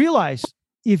 realize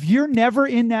if you're never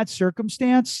in that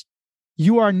circumstance,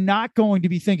 you are not going to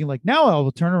be thinking like, now I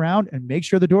will turn around and make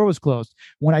sure the door was closed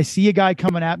when I see a guy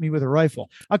coming at me with a rifle.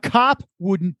 A cop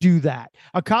wouldn't do that.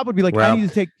 A cop would be like, I need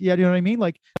to take, you know what I mean?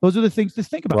 Like, those are the things to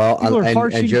think about. People are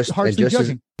harshly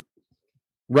judging.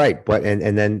 Right. But,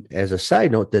 and then as a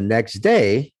side note, the next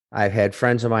day, I've had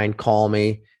friends of mine call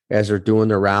me as they're doing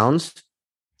their rounds.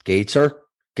 Gates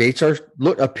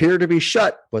appear to be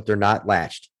shut, but they're not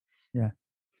latched. Yeah.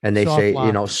 And they say,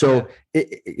 lock. So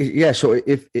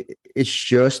if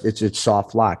it's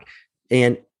soft lock.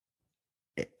 And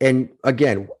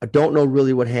again, I don't know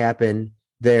really what happened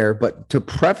there, but to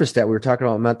preface that, we were talking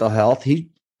about mental health.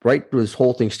 Right when this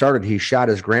whole thing started, he shot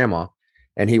his grandma,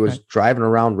 and he was driving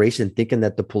around racing, thinking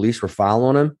that the police were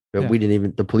following him. But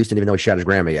the police didn't even know he shot his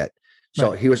grandma yet.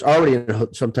 So he was already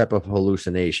in some type of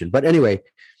hallucination. But anyway,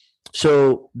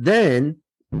 so then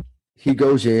he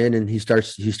goes in and he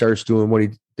starts doing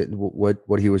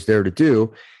what he was there to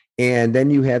do. And then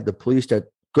you have the police that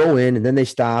go in, and then they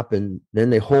stop, and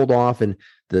then they hold off, and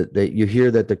you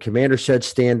hear that the commander said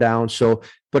stand down. So,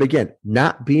 but again,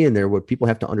 not being there, what people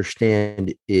have to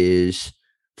understand is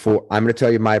I'm going to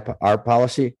tell you our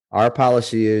policy. Our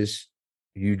policy is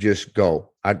you just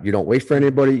go. You don't wait for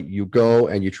anybody. You go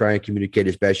and you try and communicate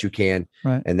as best you can.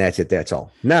 Right. And that's it. That's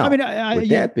all. Now,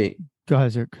 that being, go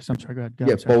ahead, sir. I'm sorry. Go ahead.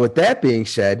 Yeah. But with that being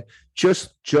said,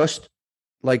 just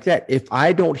like that, if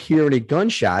I don't hear any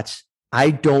gunshots, I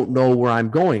don't know where I'm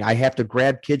going. I have to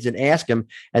grab kids and ask them,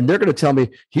 and they're going to tell me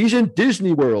he's in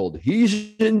Disney World.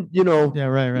 He's in, yeah,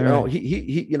 right.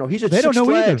 He's at They don't Six know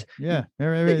Flags. either. Yeah,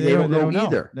 right. They don't know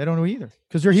either. They don't know either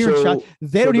because they're hearing shots.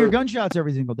 They don't hear gunshots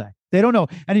every single day. They don't know.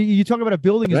 And you talk about a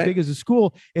building as big as a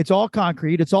school. It's all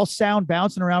concrete. It's all sound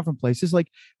bouncing around from places. Like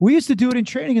we used to do it in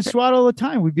training in SWAT all the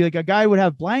time. We'd be like, a guy would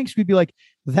have blanks. We'd be like,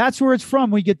 that's where it's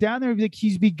from. We get down there, we'd be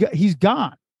like, he's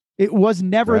gone. It was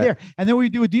never there. And then we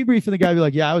do a debrief and the guy would be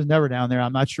like, yeah, I was never down there.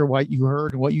 I'm not sure what you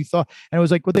heard and what you thought. And it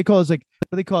was like, what they call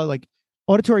it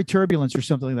auditory turbulence or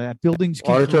something like that. Buildings.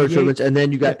 Auditory turbulence. And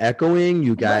then you got echoing,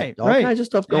 you got all kinds of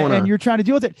stuff going on. And you're trying to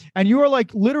deal with it. And you are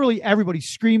like literally everybody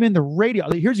screaming the radio.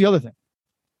 Here's the other thing.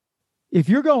 If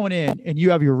you're going in and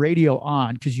you have your radio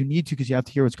on because you need to, because you have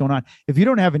to hear what's going on. If you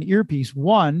don't have an earpiece,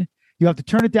 one, you have to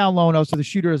turn it down low enough so the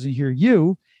shooter doesn't hear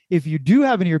you. If you do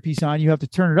have an earpiece on, you have to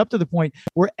turn it up to the point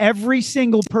where every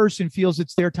single person feels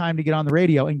it's their time to get on the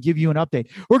radio and give you an update.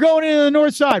 We're going into the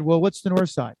north side. Well, what's the north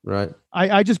side? Right.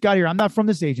 I just got here. I'm not from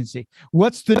this agency.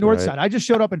 What's the north side? I just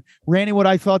showed up and ran in what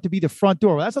I thought to be the front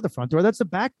door. Well, that's not the front door. That's the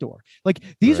back door. Like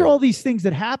these are all these things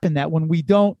that happen that when we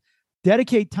don't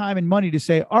dedicate time and money to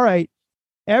say, all right,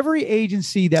 every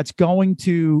agency that's going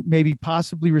to maybe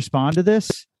possibly respond to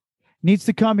this needs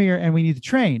to come here and we need to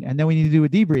train. And then we need to do a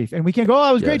debrief. And we can't go, oh,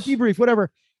 it was great debrief,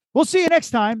 whatever. We'll see you next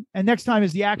time. And next time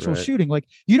is the actual shooting. Like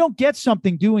you don't get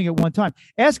something doing it one time.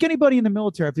 Ask anybody in the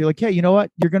military if they're like, hey, you know what?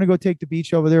 You're going to go take the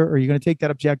beach over there or you're going to take that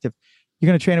objective. You're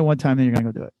going to train it one time, then you're going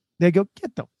to go do it. They go,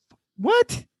 get the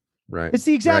what? Right. It's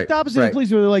the exact opposite of the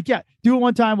police where they're like, yeah, do it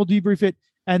one time. We'll debrief it.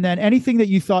 And then anything that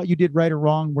you thought you did right or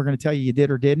wrong, we're going to tell you did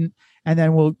or didn't. And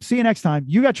then we'll see you next time.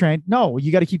 You got trained. No,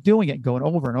 you got to keep doing it, going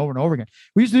over and over and over again.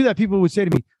 We used to do that. People would say to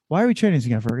me, why are we training this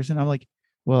again, Ferguson? I'm like,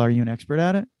 well, are you an expert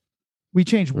at it? We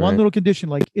changed one little condition.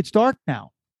 Like it's dark now.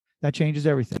 That changes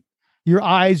everything. Your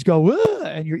eyes go,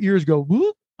 and your ears go,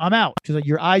 I'm out. Because like,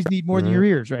 your eyes need more than your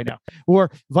ears right now.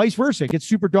 Or vice versa. It gets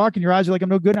super dark and your eyes are like, I'm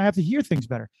no good. And I have to hear things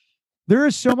better. There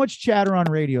is so much chatter on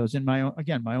radios in my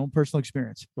own personal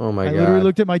experience. Oh my God. I literally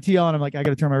looked at my TL and I'm like, I got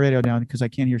to turn my radio down because I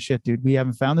can't hear shit, dude. We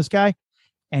haven't found this guy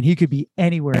and he could be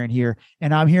anywhere in here.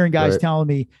 And I'm hearing guys telling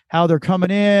me how they're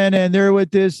coming in and they're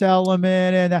with this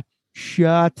element and that.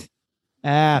 Shut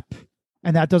up.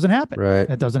 And that doesn't happen. Right.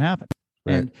 That doesn't happen.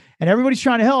 Right. And everybody's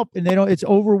trying to help and it's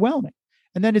overwhelming.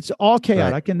 And then it's all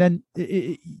chaotic. Right. And then,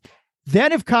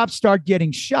 then if cops start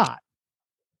getting shot,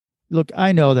 look,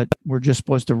 I know that we're just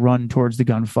supposed to run towards the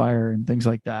gunfire and things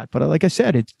like that. But like I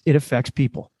said, it affects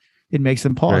people. It makes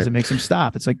them pause. It makes them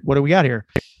stop. It's like, what do we got here?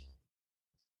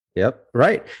 Yep.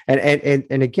 Right. And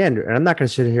again, and I'm not going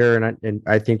to sit here and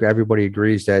I think everybody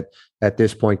agrees that at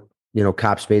this point,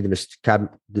 cops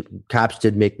cops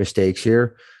did make mistakes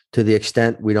here to the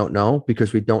extent we don't know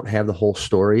because we don't have the whole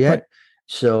story yet. Right.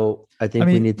 So I think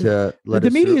we need to let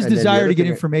the media's desire to get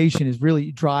information is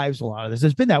really drives a lot of this.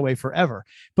 It's been that way forever.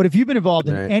 But if you've been involved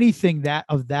in anything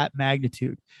of that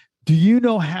magnitude, do you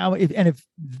know how, if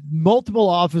multiple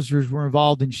officers were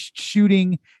involved in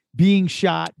shooting, being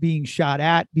shot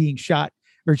at,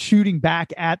 or shooting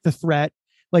back at the threat,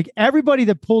 like everybody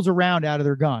that pulls a round out of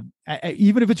their gun,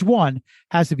 even if it's one,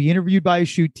 has to be interviewed by a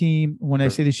shoot team. When I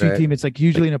say the shoot team, it's like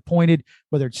usually an appointed,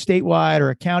 whether it's statewide or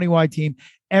a countywide team.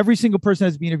 Every single person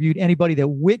has to be interviewed. Anybody that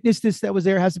witnessed this that was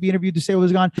there has to be interviewed to say what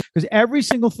was gone. Because every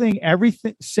single thing,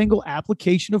 single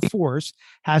application of force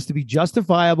has to be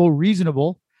justifiable,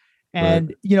 reasonable,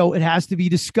 and it has to be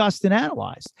discussed and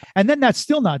analyzed. And then that's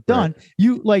still not done.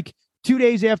 You like 2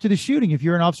 days after the shooting, if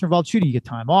you're an officer involved shooting, you get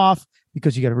time off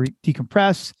because you got to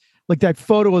decompress. Like that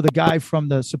photo of the guy from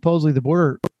supposedly the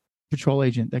border patrol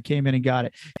agent that came in and got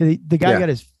it. The guy got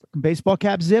his baseball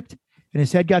cap zipped. And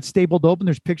his head got stapled open.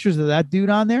 There's pictures of that dude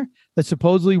on there that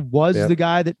supposedly was the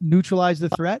guy that neutralized the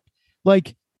threat.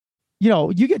 Like,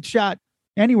 you get shot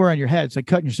anywhere on your head. It's like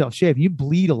cutting yourself shaving. You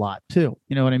bleed a lot too.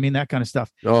 You know what I mean? That kind of stuff.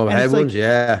 Oh, head wounds,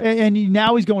 And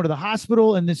now he's going to the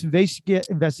hospital and this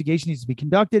investigation needs to be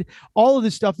conducted. All of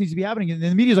this stuff needs to be happening. And then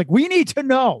the media's like, we need to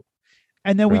know.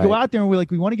 And then we go out there and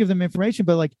we want to give them information,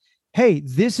 but like, hey,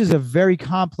 this is a very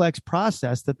complex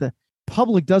process that the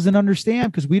public doesn't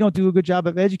understand because we don't do a good job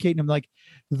of educating them. Like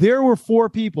there were 4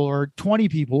 people or 20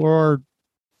 people or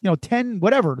 10,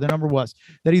 whatever the number was,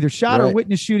 that either shot or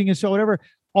witnessed shooting and so whatever.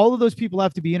 All of those people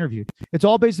have to be interviewed. It's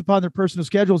all based upon their personal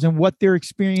schedules and what they're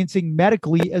experiencing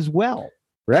medically as well.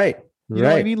 Right. You know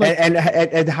what I mean? Like,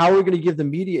 and how are we going to give the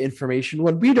media information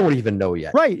when we don't even know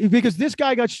yet? Right. Because this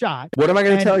guy got shot. What am I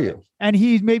going to tell you? And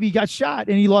he maybe got shot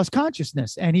and he lost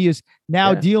consciousness. And he is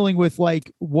now dealing with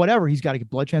like whatever. He's got to get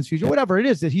blood transfusion, whatever it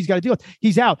is that he's got to deal with.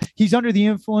 He's out. He's under the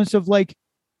influence of like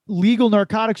legal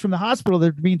narcotics from the hospital that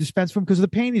are being dispensed from because of the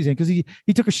pain he's in. Because he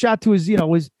took a shot to his,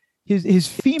 his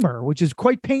femur, which is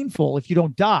quite painful if you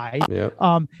don't die. Yeah.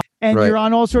 And you're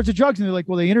on all sorts of drugs. And they're like,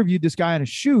 well, they interviewed this guy on a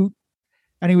shoot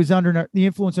and he was under the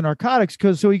influence of narcotics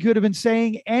so he could have been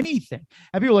saying anything.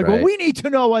 And people are like, well, we need to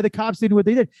know why the cops did what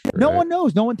they did. No one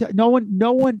knows. No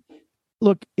one.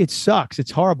 Look, it sucks.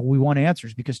 It's horrible. We want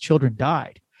answers because children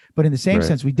died. But in the same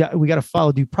sense, we got to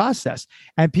follow due process,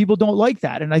 and people don't like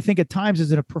that. And I think at times,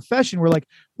 as in a profession, we're like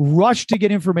rush to get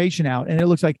information out, and it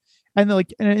looks like, and they're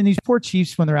like, and these poor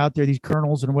chiefs when they're out there, these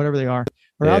colonels and whatever they are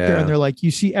out there, and they're like,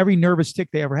 you see every nervous tick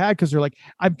they ever had because they're like,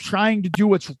 I'm trying to do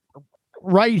what's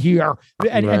right here,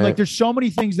 and like there's so many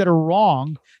things that are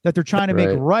wrong that they're trying to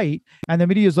make right, and the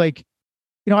media is like,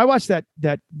 I watched that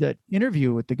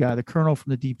interview with the guy, the colonel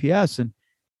from the DPS, and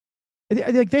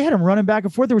they had him running back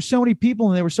and forth. There were so many people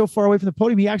and they were so far away from the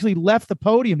podium. He actually left the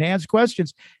podium to answer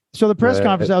questions. So the press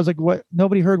conference, I was like, what?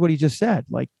 Nobody heard what he just said.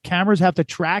 Like cameras have to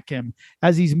track him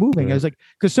as he's moving. I was like,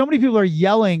 because so many people are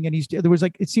yelling and there was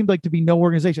like, it seemed like to be no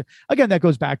organization. Again, that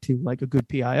goes back to like a good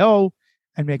PIO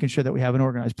and making sure that we have an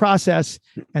organized process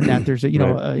and that there's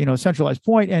a, centralized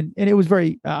point. And it was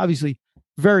very, obviously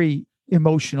very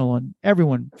emotional and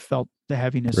everyone felt the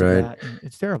heaviness of that. And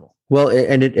it's terrible. Well,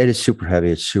 and it is super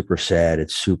heavy. It's super sad.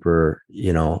 It's super,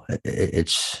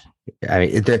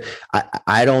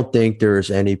 I don't think there's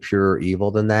any pure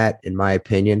evil than that, in my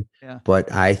opinion. Yeah.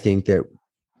 But I think that,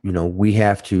 we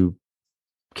have to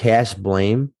cast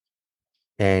blame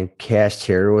and cast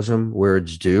terrorism where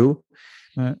it's due.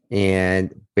 Right.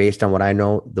 And based on what I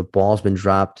know, the ball's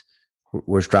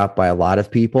was dropped by a lot of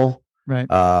people. Right.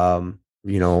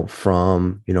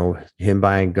 From, him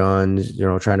buying guns,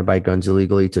 trying to buy guns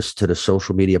illegally to the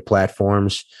social media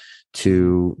platforms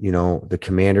to, the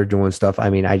commander doing stuff.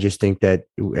 I mean, I just think that,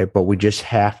 but we just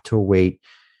have to wait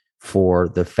for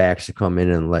the facts to come in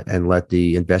and let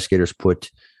the investigators put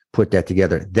that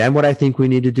together. Then what I think we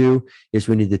need to do is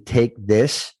we need to take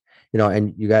this,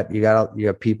 and you got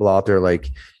people out there like,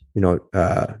 you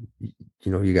got,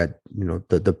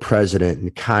 the president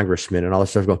and congressmen and all this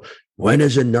stuff go, when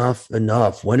is enough?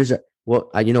 When is it?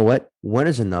 Well, you know what? When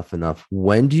is enough?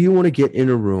 When do you want to get in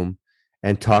a room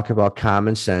and talk about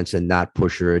common sense and not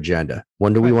push your agenda?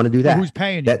 When do we want to do that? Who's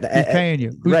paying you? Who's paying you?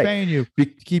 Who's paying you to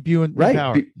keep you in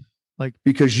power?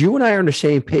 Because you and I are on the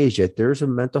same page that there's a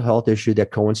mental health issue that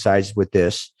coincides with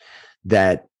this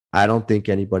that I don't think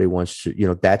anybody wants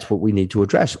to, that's what we need to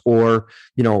address. Or,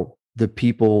 the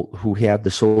people who have the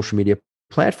social media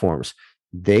platforms,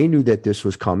 they knew that this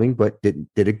was coming, but did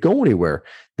it go anywhere?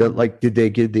 Did they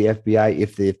give the FBI,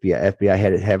 if the FBI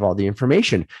had to have all the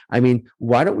information? I mean,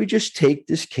 why don't we just take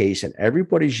this case and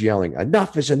everybody's yelling,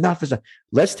 enough is enough.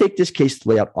 Let's take this case,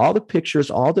 lay out all the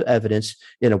pictures, all the evidence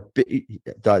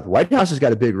the White House has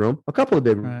got a big room, a couple of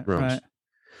big rooms. Right.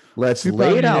 Let's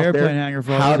lay it out there.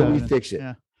 How do we fix it?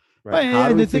 Yeah. Right.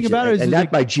 And the thing about it is,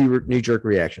 not by knee-jerk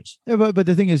reactions. Yeah, but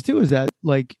the thing is too, is that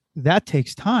like that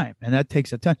takes time and that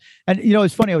takes a ton. And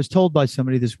it's funny. I was told by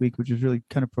somebody this week, which is really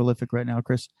kind of prolific right now,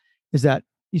 Chris, is that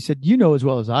he said, as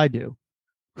well as I do,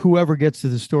 whoever gets to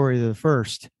the story the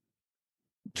first,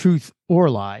 truth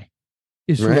or lie,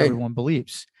 is who everyone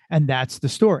believes, and that's the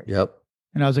story. Yep.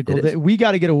 And I was like, well, we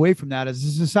got to get away from that as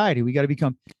a society. We got to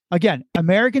become, again,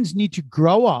 Americans need to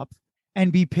grow up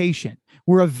and be patient.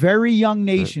 We're a very young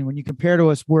nation when you compare to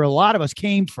us, where a lot of us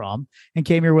came from and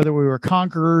came here, whether we were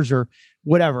conquerors or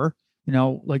whatever,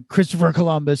 like Christopher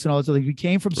Columbus and all this other things. We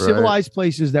came from civilized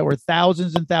places that were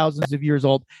thousands and thousands of years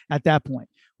old at that point.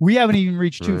 We haven't even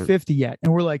reached 250 yet.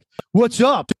 And we're like, what's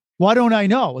up? Why don't I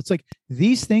know? It's like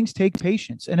these things take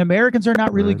patience, and Americans are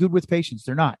not really good with patience.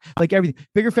 They're not. Like everything,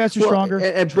 bigger, faster, stronger,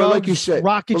 and drugs, like you said,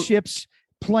 rocket ships,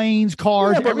 planes,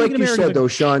 cars. Yeah, but like you said, though,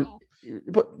 Sean.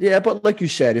 But like you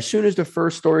said, as soon as the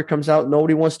first story comes out,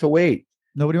 nobody wants to wait.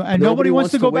 Nobody wants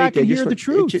to go back and hear the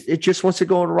truth. It just wants to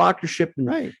go and rock your ship, and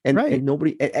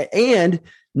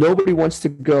nobody wants to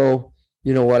go.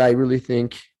 What I really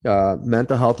think,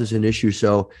 mental health is an issue.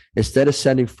 So instead of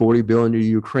sending $40 billion to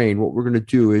Ukraine, what we're going to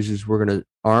do is we're going to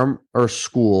arm our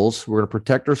schools. We're going to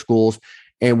protect our schools,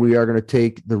 and we are going to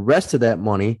take the rest of that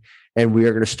money and we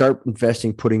are going to start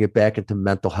investing, putting it back into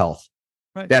mental health.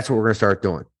 Right. That's what we're going to start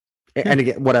doing. And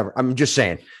again, whatever. I'm just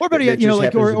saying. Or better yet,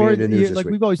 like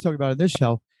we've always talked about in this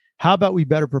show, how about we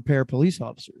better prepare police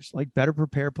officers? Like better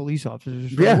prepare police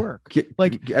officers for work.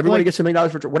 Like everybody gets $1 million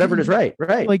for whatever it is. Right.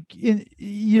 Like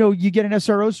you get an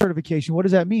SRO certification. What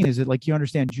does that mean? Is it like you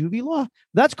understand juvie law?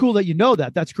 That's cool that you know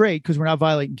that. That's great because we're not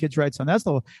violating kids' rights on that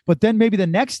level. But then maybe the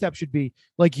next step should be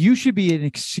like you should be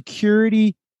an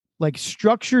security, like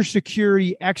structure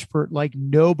security expert, like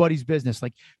nobody's business.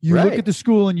 Like you look at the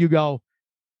school and you go,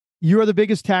 you are the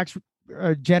biggest tax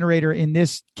generator in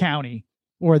this county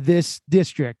or this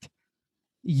district.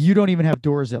 You don't even have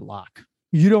doors that lock.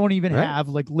 You don't even have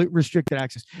like restricted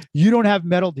access. You don't have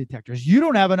metal detectors. You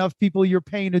don't have enough people you're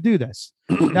paying to do this.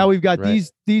 Now we've got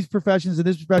these professions and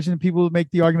this profession, and people make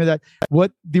the argument that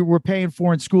what we're paying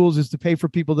for in schools is to pay for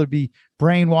people to be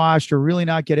brainwashed or really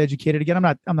not get educated. Again,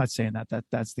 I'm not saying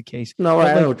that's the case.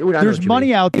 No, there's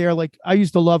money out there. Like I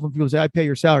used to love when people say, "I pay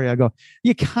your salary." I go,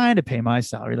 "You kind of pay my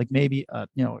salary, like maybe a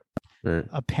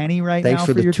penny right Thanks now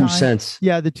for the your 2 time." cents.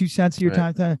 Yeah, the 2 cents of your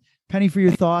time. Penny for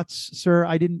your thoughts, sir.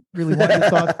 I didn't really want your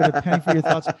thoughts, but a penny for your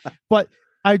thoughts. But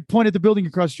I pointed at the building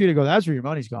across the street. I go, that's where your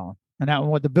money's going. And that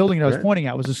what the building that I was pointing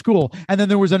at was a school. And then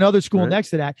there was another school next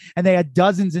to that. And they had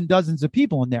dozens and dozens of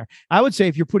people in there. I would say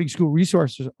if you're putting school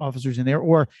resource officers in there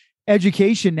or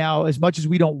education now, as much as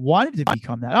we don't want it to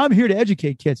become that, I'm here to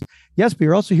educate kids. Yes, but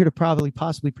you're also here to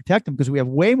possibly protect them because we have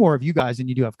way more of you guys than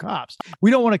you do have cops.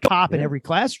 We don't want a cop in every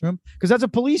classroom because that's a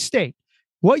police state.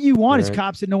 What you want is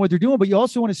cops that know what they're doing, but you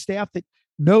also want a staff that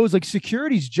knows like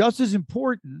security is just as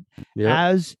important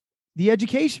as the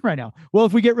education right now. Well,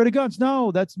 if we get rid of guns,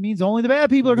 no, that means only the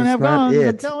bad people are going to have guns.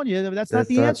 I'm telling you, that's not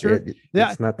the answer.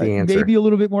 That's not the answer. Maybe a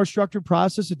little bit more structured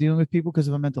process of dealing with people because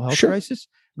of a mental health crisis,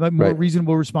 but more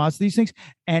reasonable response to these things.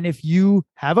 And if you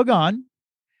have a gun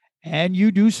and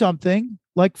you do something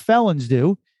like felons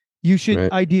do, you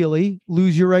should ideally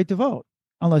lose your right to vote,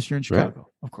 unless you're in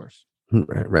Chicago, of course.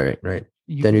 Right.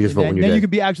 Then you just vote when you're dead. Then you can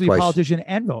be actually a politician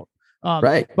and vote.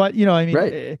 But I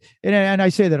mean, and I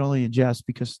say that only in jest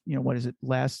because what is it?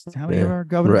 How many of our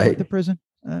governors went to prison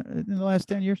in the last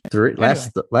 10 years? Three.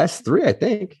 Last three, I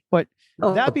think. But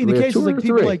that being the case, is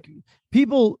like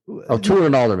people. Two and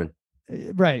an alderman.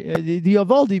 Right. The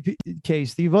Uvalde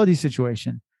case, the Uvalde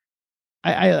situation.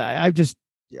 I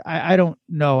don't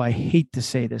know. I hate to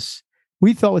say this.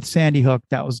 We thought with Sandy Hook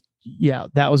that was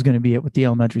going to be it with the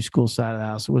elementary school side of the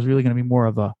house. It was really going to be more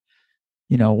of a,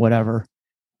 whatever.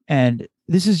 And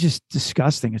this is just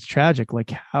disgusting. It's tragic. Like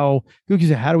how do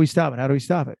we stop it? How do we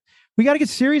stop it? We got to get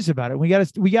serious about it. We got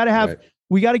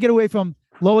to get away from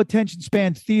low attention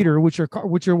span theater, which are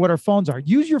what our phones are.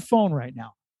 Use your phone right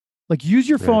now. Like use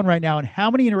your phone right now. And how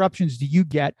many interruptions do you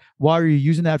get while you're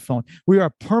using that phone? We are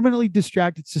a permanently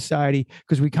distracted society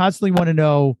because we constantly want to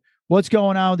know what's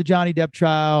going on with the Johnny Depp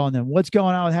trial, and then what's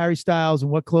going on with Harry Styles and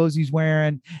what clothes he's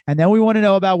wearing. And then we want to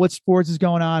know about what sports is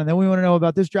going on. And then we want to know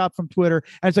about this drop from Twitter.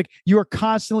 And it's like, you are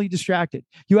constantly distracted.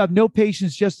 You have no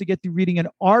patience just to get through reading an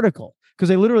article. Because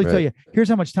they literally tell you, here's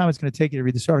how much time it's going to take you to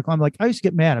read this article. I'm like, I used to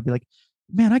get mad. I'd be like,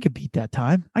 man, I could beat that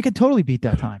time. I could totally beat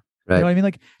that time. You know what I mean?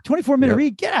 Like 24-minute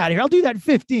read, get out of here. I'll do that in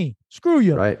 15. Screw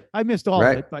you. I missed all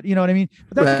of it, but you know what I mean?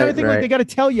 But that's the kind of thing like they got to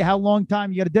tell you how long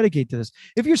time you got to dedicate to this.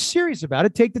 If you're serious about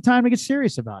it, take the time to get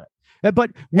serious about it.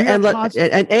 But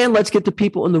let's get the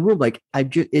people in the room. Like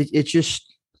it's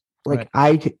just like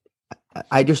I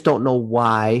just don't know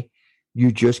why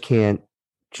you just can't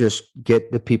just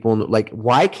get the people in like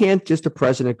why can't just the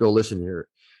president go, listen here?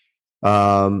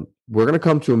 We're going to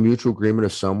come to a mutual agreement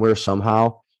of somewhere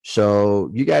somehow.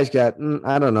 So you guys got,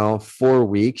 4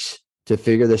 weeks to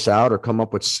figure this out or come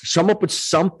up with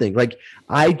something. Like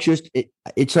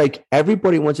it's like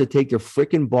everybody wants to take their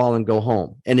freaking ball and go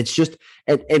home. And it's just,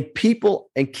 and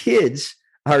people and kids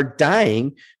are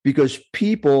dying because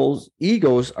people's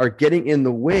egos are getting in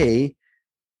the way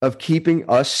of keeping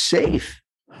us safe.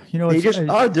 They just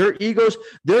are. Their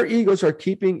egos are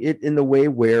keeping it in the way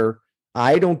where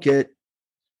I get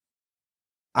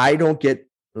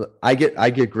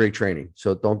great training,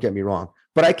 so don't get me wrong,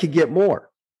 but I could get more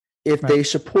if they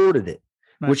supported it,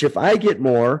 which if I get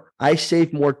more, I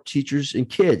save more teachers and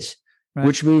kids,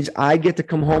 which means I get to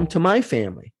come home to my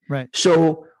family.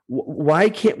 So why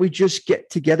can't we just get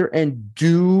together and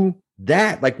do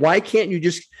that? Like, why can't you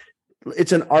just,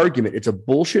 it's an argument. It's a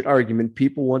bullshit argument.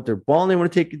 People want their ball and they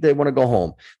want to go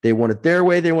home. They want it their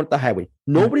way. They want it the highway.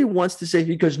 Nobody wants to say,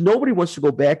 because nobody wants to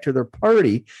go back to their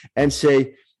party and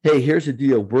say, hey, here's the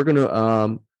deal. We're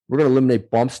gonna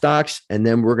eliminate bump stocks, and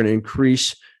then we're gonna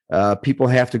increase. People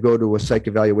have to go to a psych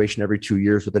evaluation every 2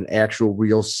 years with an actual,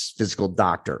 real physical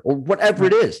doctor, or whatever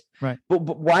it is. But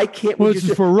why can't we? This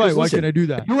is for right. Why can't I do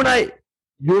that? You and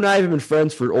I have been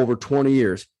friends for over 20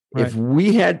 years. If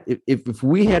we had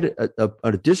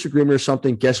a disagreement or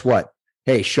something, guess what?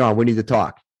 hey, Sean, we need to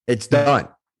talk. It's done.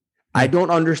 I don't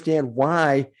understand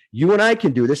why you and I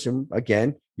can do this. And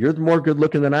again, you're more good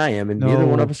looking than I am, and neither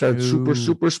one of us are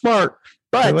super smart.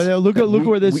 But look at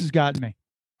where this has gotten me.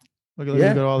 Look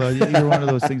at all those. Either one of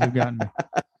those things have gotten me.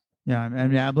 Yeah,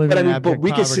 I believe. But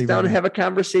we can sit down and have a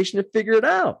conversation and figure it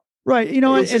out. Right.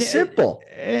 It's simple.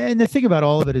 And the thing about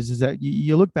all of it is that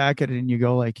you look back at it and you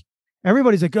go like,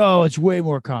 everybody's like, oh, it's way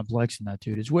more complex than that,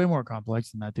 dude. It's way more complex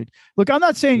than that, dude. Look, I'm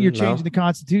not saying you're changing the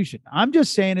Constitution. I'm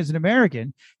just saying as an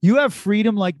American, you have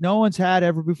freedom like no one's had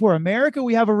ever before. America,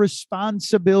 we have a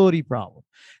responsibility problem.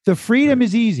 The freedom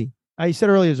is easy. I said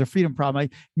earlier, there's a freedom problem.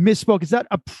 I misspoke. It's not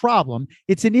a problem.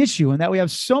 It's an issue. And that we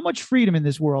have so much freedom in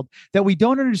this world that we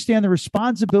don't understand the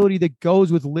responsibility that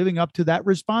goes with living up to that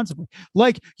responsibility.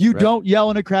 Like you don't yell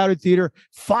in a crowded theater,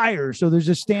 fire. So there's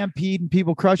a stampede and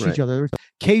people crush each other. There's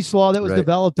case law that was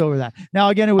developed over that. Now,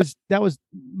 again, that was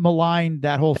maligned,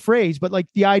 that whole phrase, but like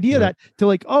the idea that to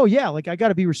like, oh yeah, like I got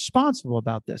to be responsible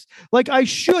about this. Like I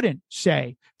shouldn't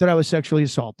say that I was sexually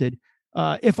assaulted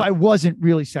if I wasn't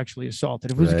really sexually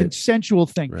assaulted, if it was a consensual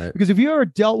thing. Because if you ever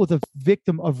dealt with a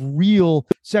victim of real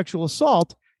sexual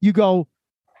assault, you go,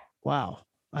 wow,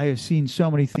 I have seen so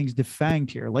many things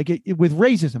defanged here. Like with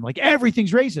racism, like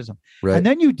everything's racism. And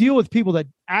then you deal with people that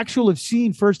actually have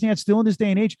seen firsthand, still in this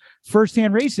day and age,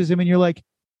 firsthand racism. And you're like,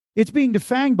 it's being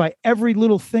defanged by every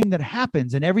little thing that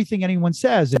happens and everything anyone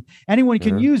says, and anyone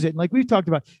can use it. And like we've talked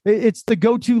about, it's the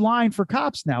go-to line for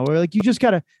cops now, where like, you just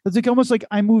gotta, it's like almost like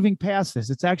I'm moving past this.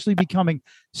 It's actually becoming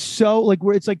so like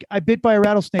where it's like I bit by a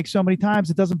rattlesnake so many times,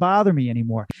 it doesn't bother me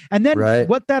anymore. And then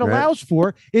what that allows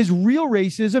for is real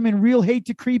racism and real hate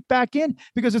to creep back in,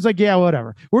 because it's like, yeah,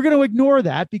 whatever. We're going to ignore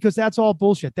that because that's all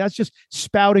bullshit. That's just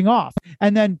spouting off.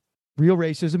 And then real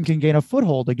racism can gain a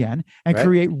foothold again and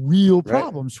create real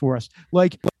problems for us.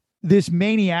 Like this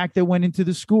maniac that went into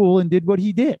the school and did what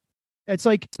he did. It's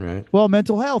like, well,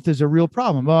 mental health is a real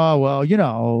problem. Oh,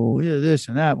 well, this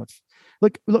and that.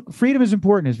 Look, freedom is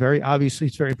important. It's very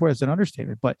important. It's an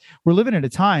understatement, but we're living at a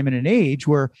time and an age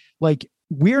where like,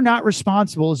 we're not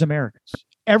responsible as Americans.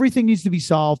 Everything needs to be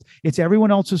solved. It's everyone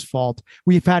else's fault.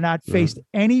 We've not faced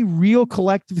any real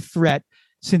collective threat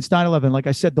since 9/11. Like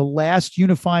I said, the last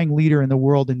unifying leader in the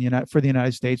world for the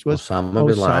United States was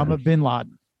Osama bin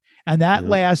Laden. And that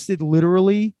lasted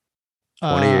literally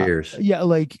 20 years. Yeah.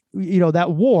 Like, that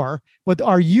war, but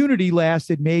our unity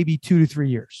lasted maybe 2 to 3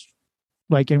 years.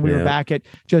 Like, and we were back at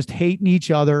just hating each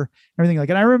other, everything like,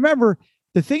 and I remember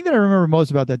the thing that I remember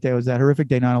most about that day was that horrific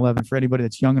day, 9/11. For anybody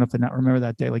that's young enough to not remember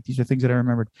that day, like these are things that I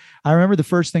remembered. I remember the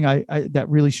first thing that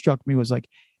really struck me was like,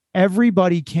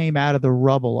 everybody came out of the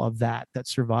rubble of that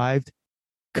survived,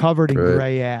 covered in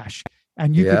gray ash.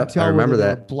 And you could tell whether they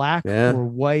were black or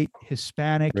white,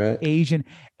 Hispanic, Asian.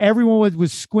 Everyone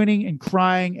was squinting and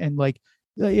crying. And like,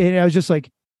 I was just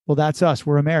like, well, that's us.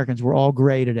 We're Americans. We're all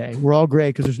gray today. We're all gray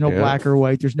because there's no black or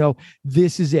white.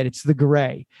 This is it. It's the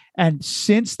gray. And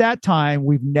since that time,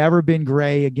 we've never been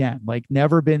gray again. Like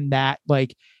never been that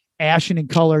like ashen and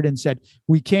colored, and said,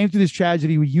 we came through this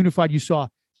tragedy. We unified. You saw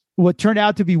what turned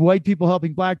out to be white people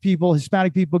helping black people,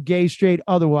 Hispanic people, gay, straight,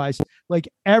 otherwise. Like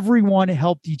everyone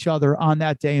helped each other on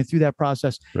that day and through that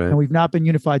process. And we've not been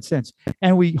unified since.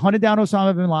 And we hunted down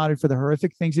Osama bin Laden for the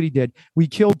horrific things that he did. We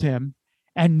killed him,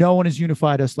 and no one has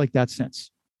unified us like that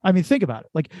since. I mean, think about it.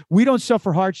 Like we don't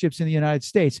suffer hardships in the United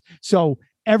States. So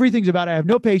everything's about, I have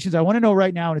no patience. I want to know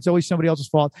right now. And it's always somebody else's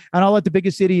fault. And I'll let the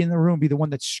biggest idiot in the room be the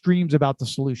one that screams about the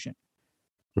solution.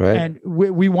 And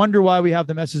we wonder why we have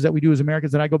the messes that we do as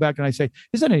Americans. And I go back and I say,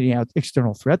 isn't any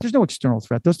external threat? There's no external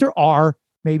threat. There are,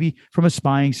 maybe from a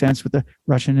spying sense with the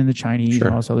Russian and the Chinese and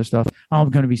all this other stuff. I'm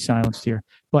going to be silenced here.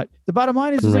 But the bottom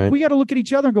line is like, we got to look at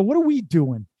each other and go, what are we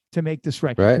doing to make this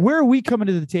right? Where are we coming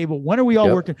to the table? When are we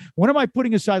all working? When am I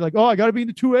putting aside like, oh, I got to be in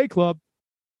the 2A club.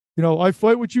 I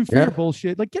fight what you fear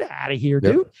bullshit. Like, get out of here,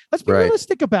 dude. Let's be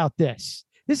realistic about this.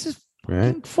 This is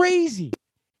fucking crazy.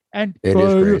 And it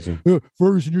is crazy.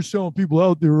 Ferguson, you're selling people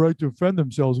out their right to defend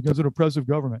themselves against an oppressive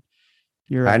government.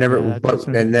 And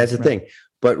that's the thing.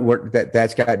 But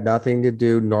that's got nothing to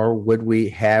do, nor would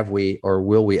we, or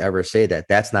will we ever say that.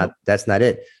 That's not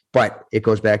it. But it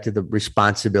goes back to the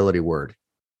responsibility word.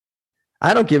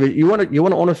 I don't give it. You want to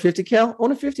own a 50 cal?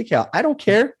 Own a 50 cal. I don't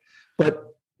care. But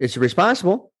it's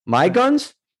responsible. My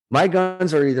guns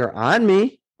are either on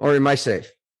me or in my safe.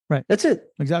 Right. That's it.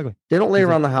 Exactly. They don't lay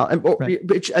around the house. And,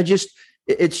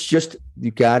 it's just,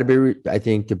 you got to be, I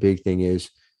think the big thing is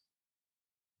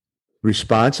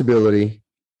responsibility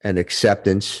and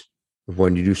acceptance of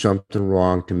when you do something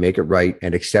wrong to make it right,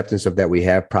 and acceptance of that we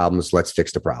have problems. Let's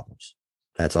fix the problems.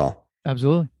 That's all.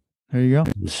 Absolutely. There you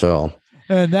go. So,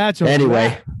 And that's a Anyway,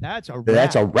 wrap. That's a wrap.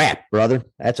 That's a wrap, brother.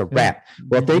 That's a wrap.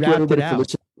 Well, thank you everybody for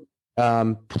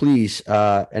listening. Please,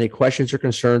 any questions or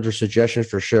concerns or suggestions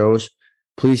for shows,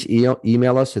 please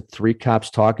email us at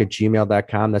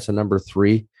 3copstalk@gmail.com. That's the number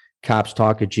 3,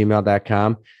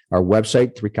 copstalk@gmail.com. Our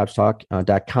website,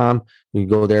 3copstalk.com. You can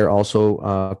go there.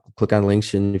 Also, click on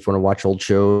links, and if you want to watch old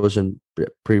shows and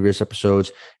previous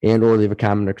episodes, and or leave a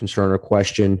comment or concern or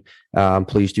question,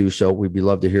 please do so. We'd be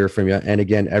love to hear from you. And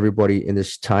again, everybody in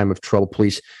this time of trouble,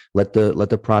 please let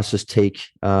the process take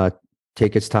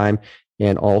its time.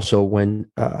 And also, when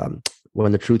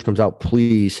the truth comes out,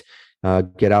 please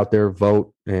get out there,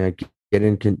 vote, and get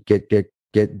into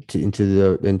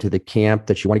the camp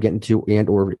that you want to get into, and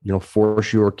or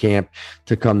force your camp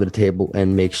to come to the table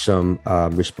and make some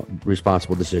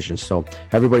responsible decisions. So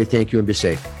everybody, thank you and be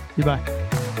safe. Goodbye.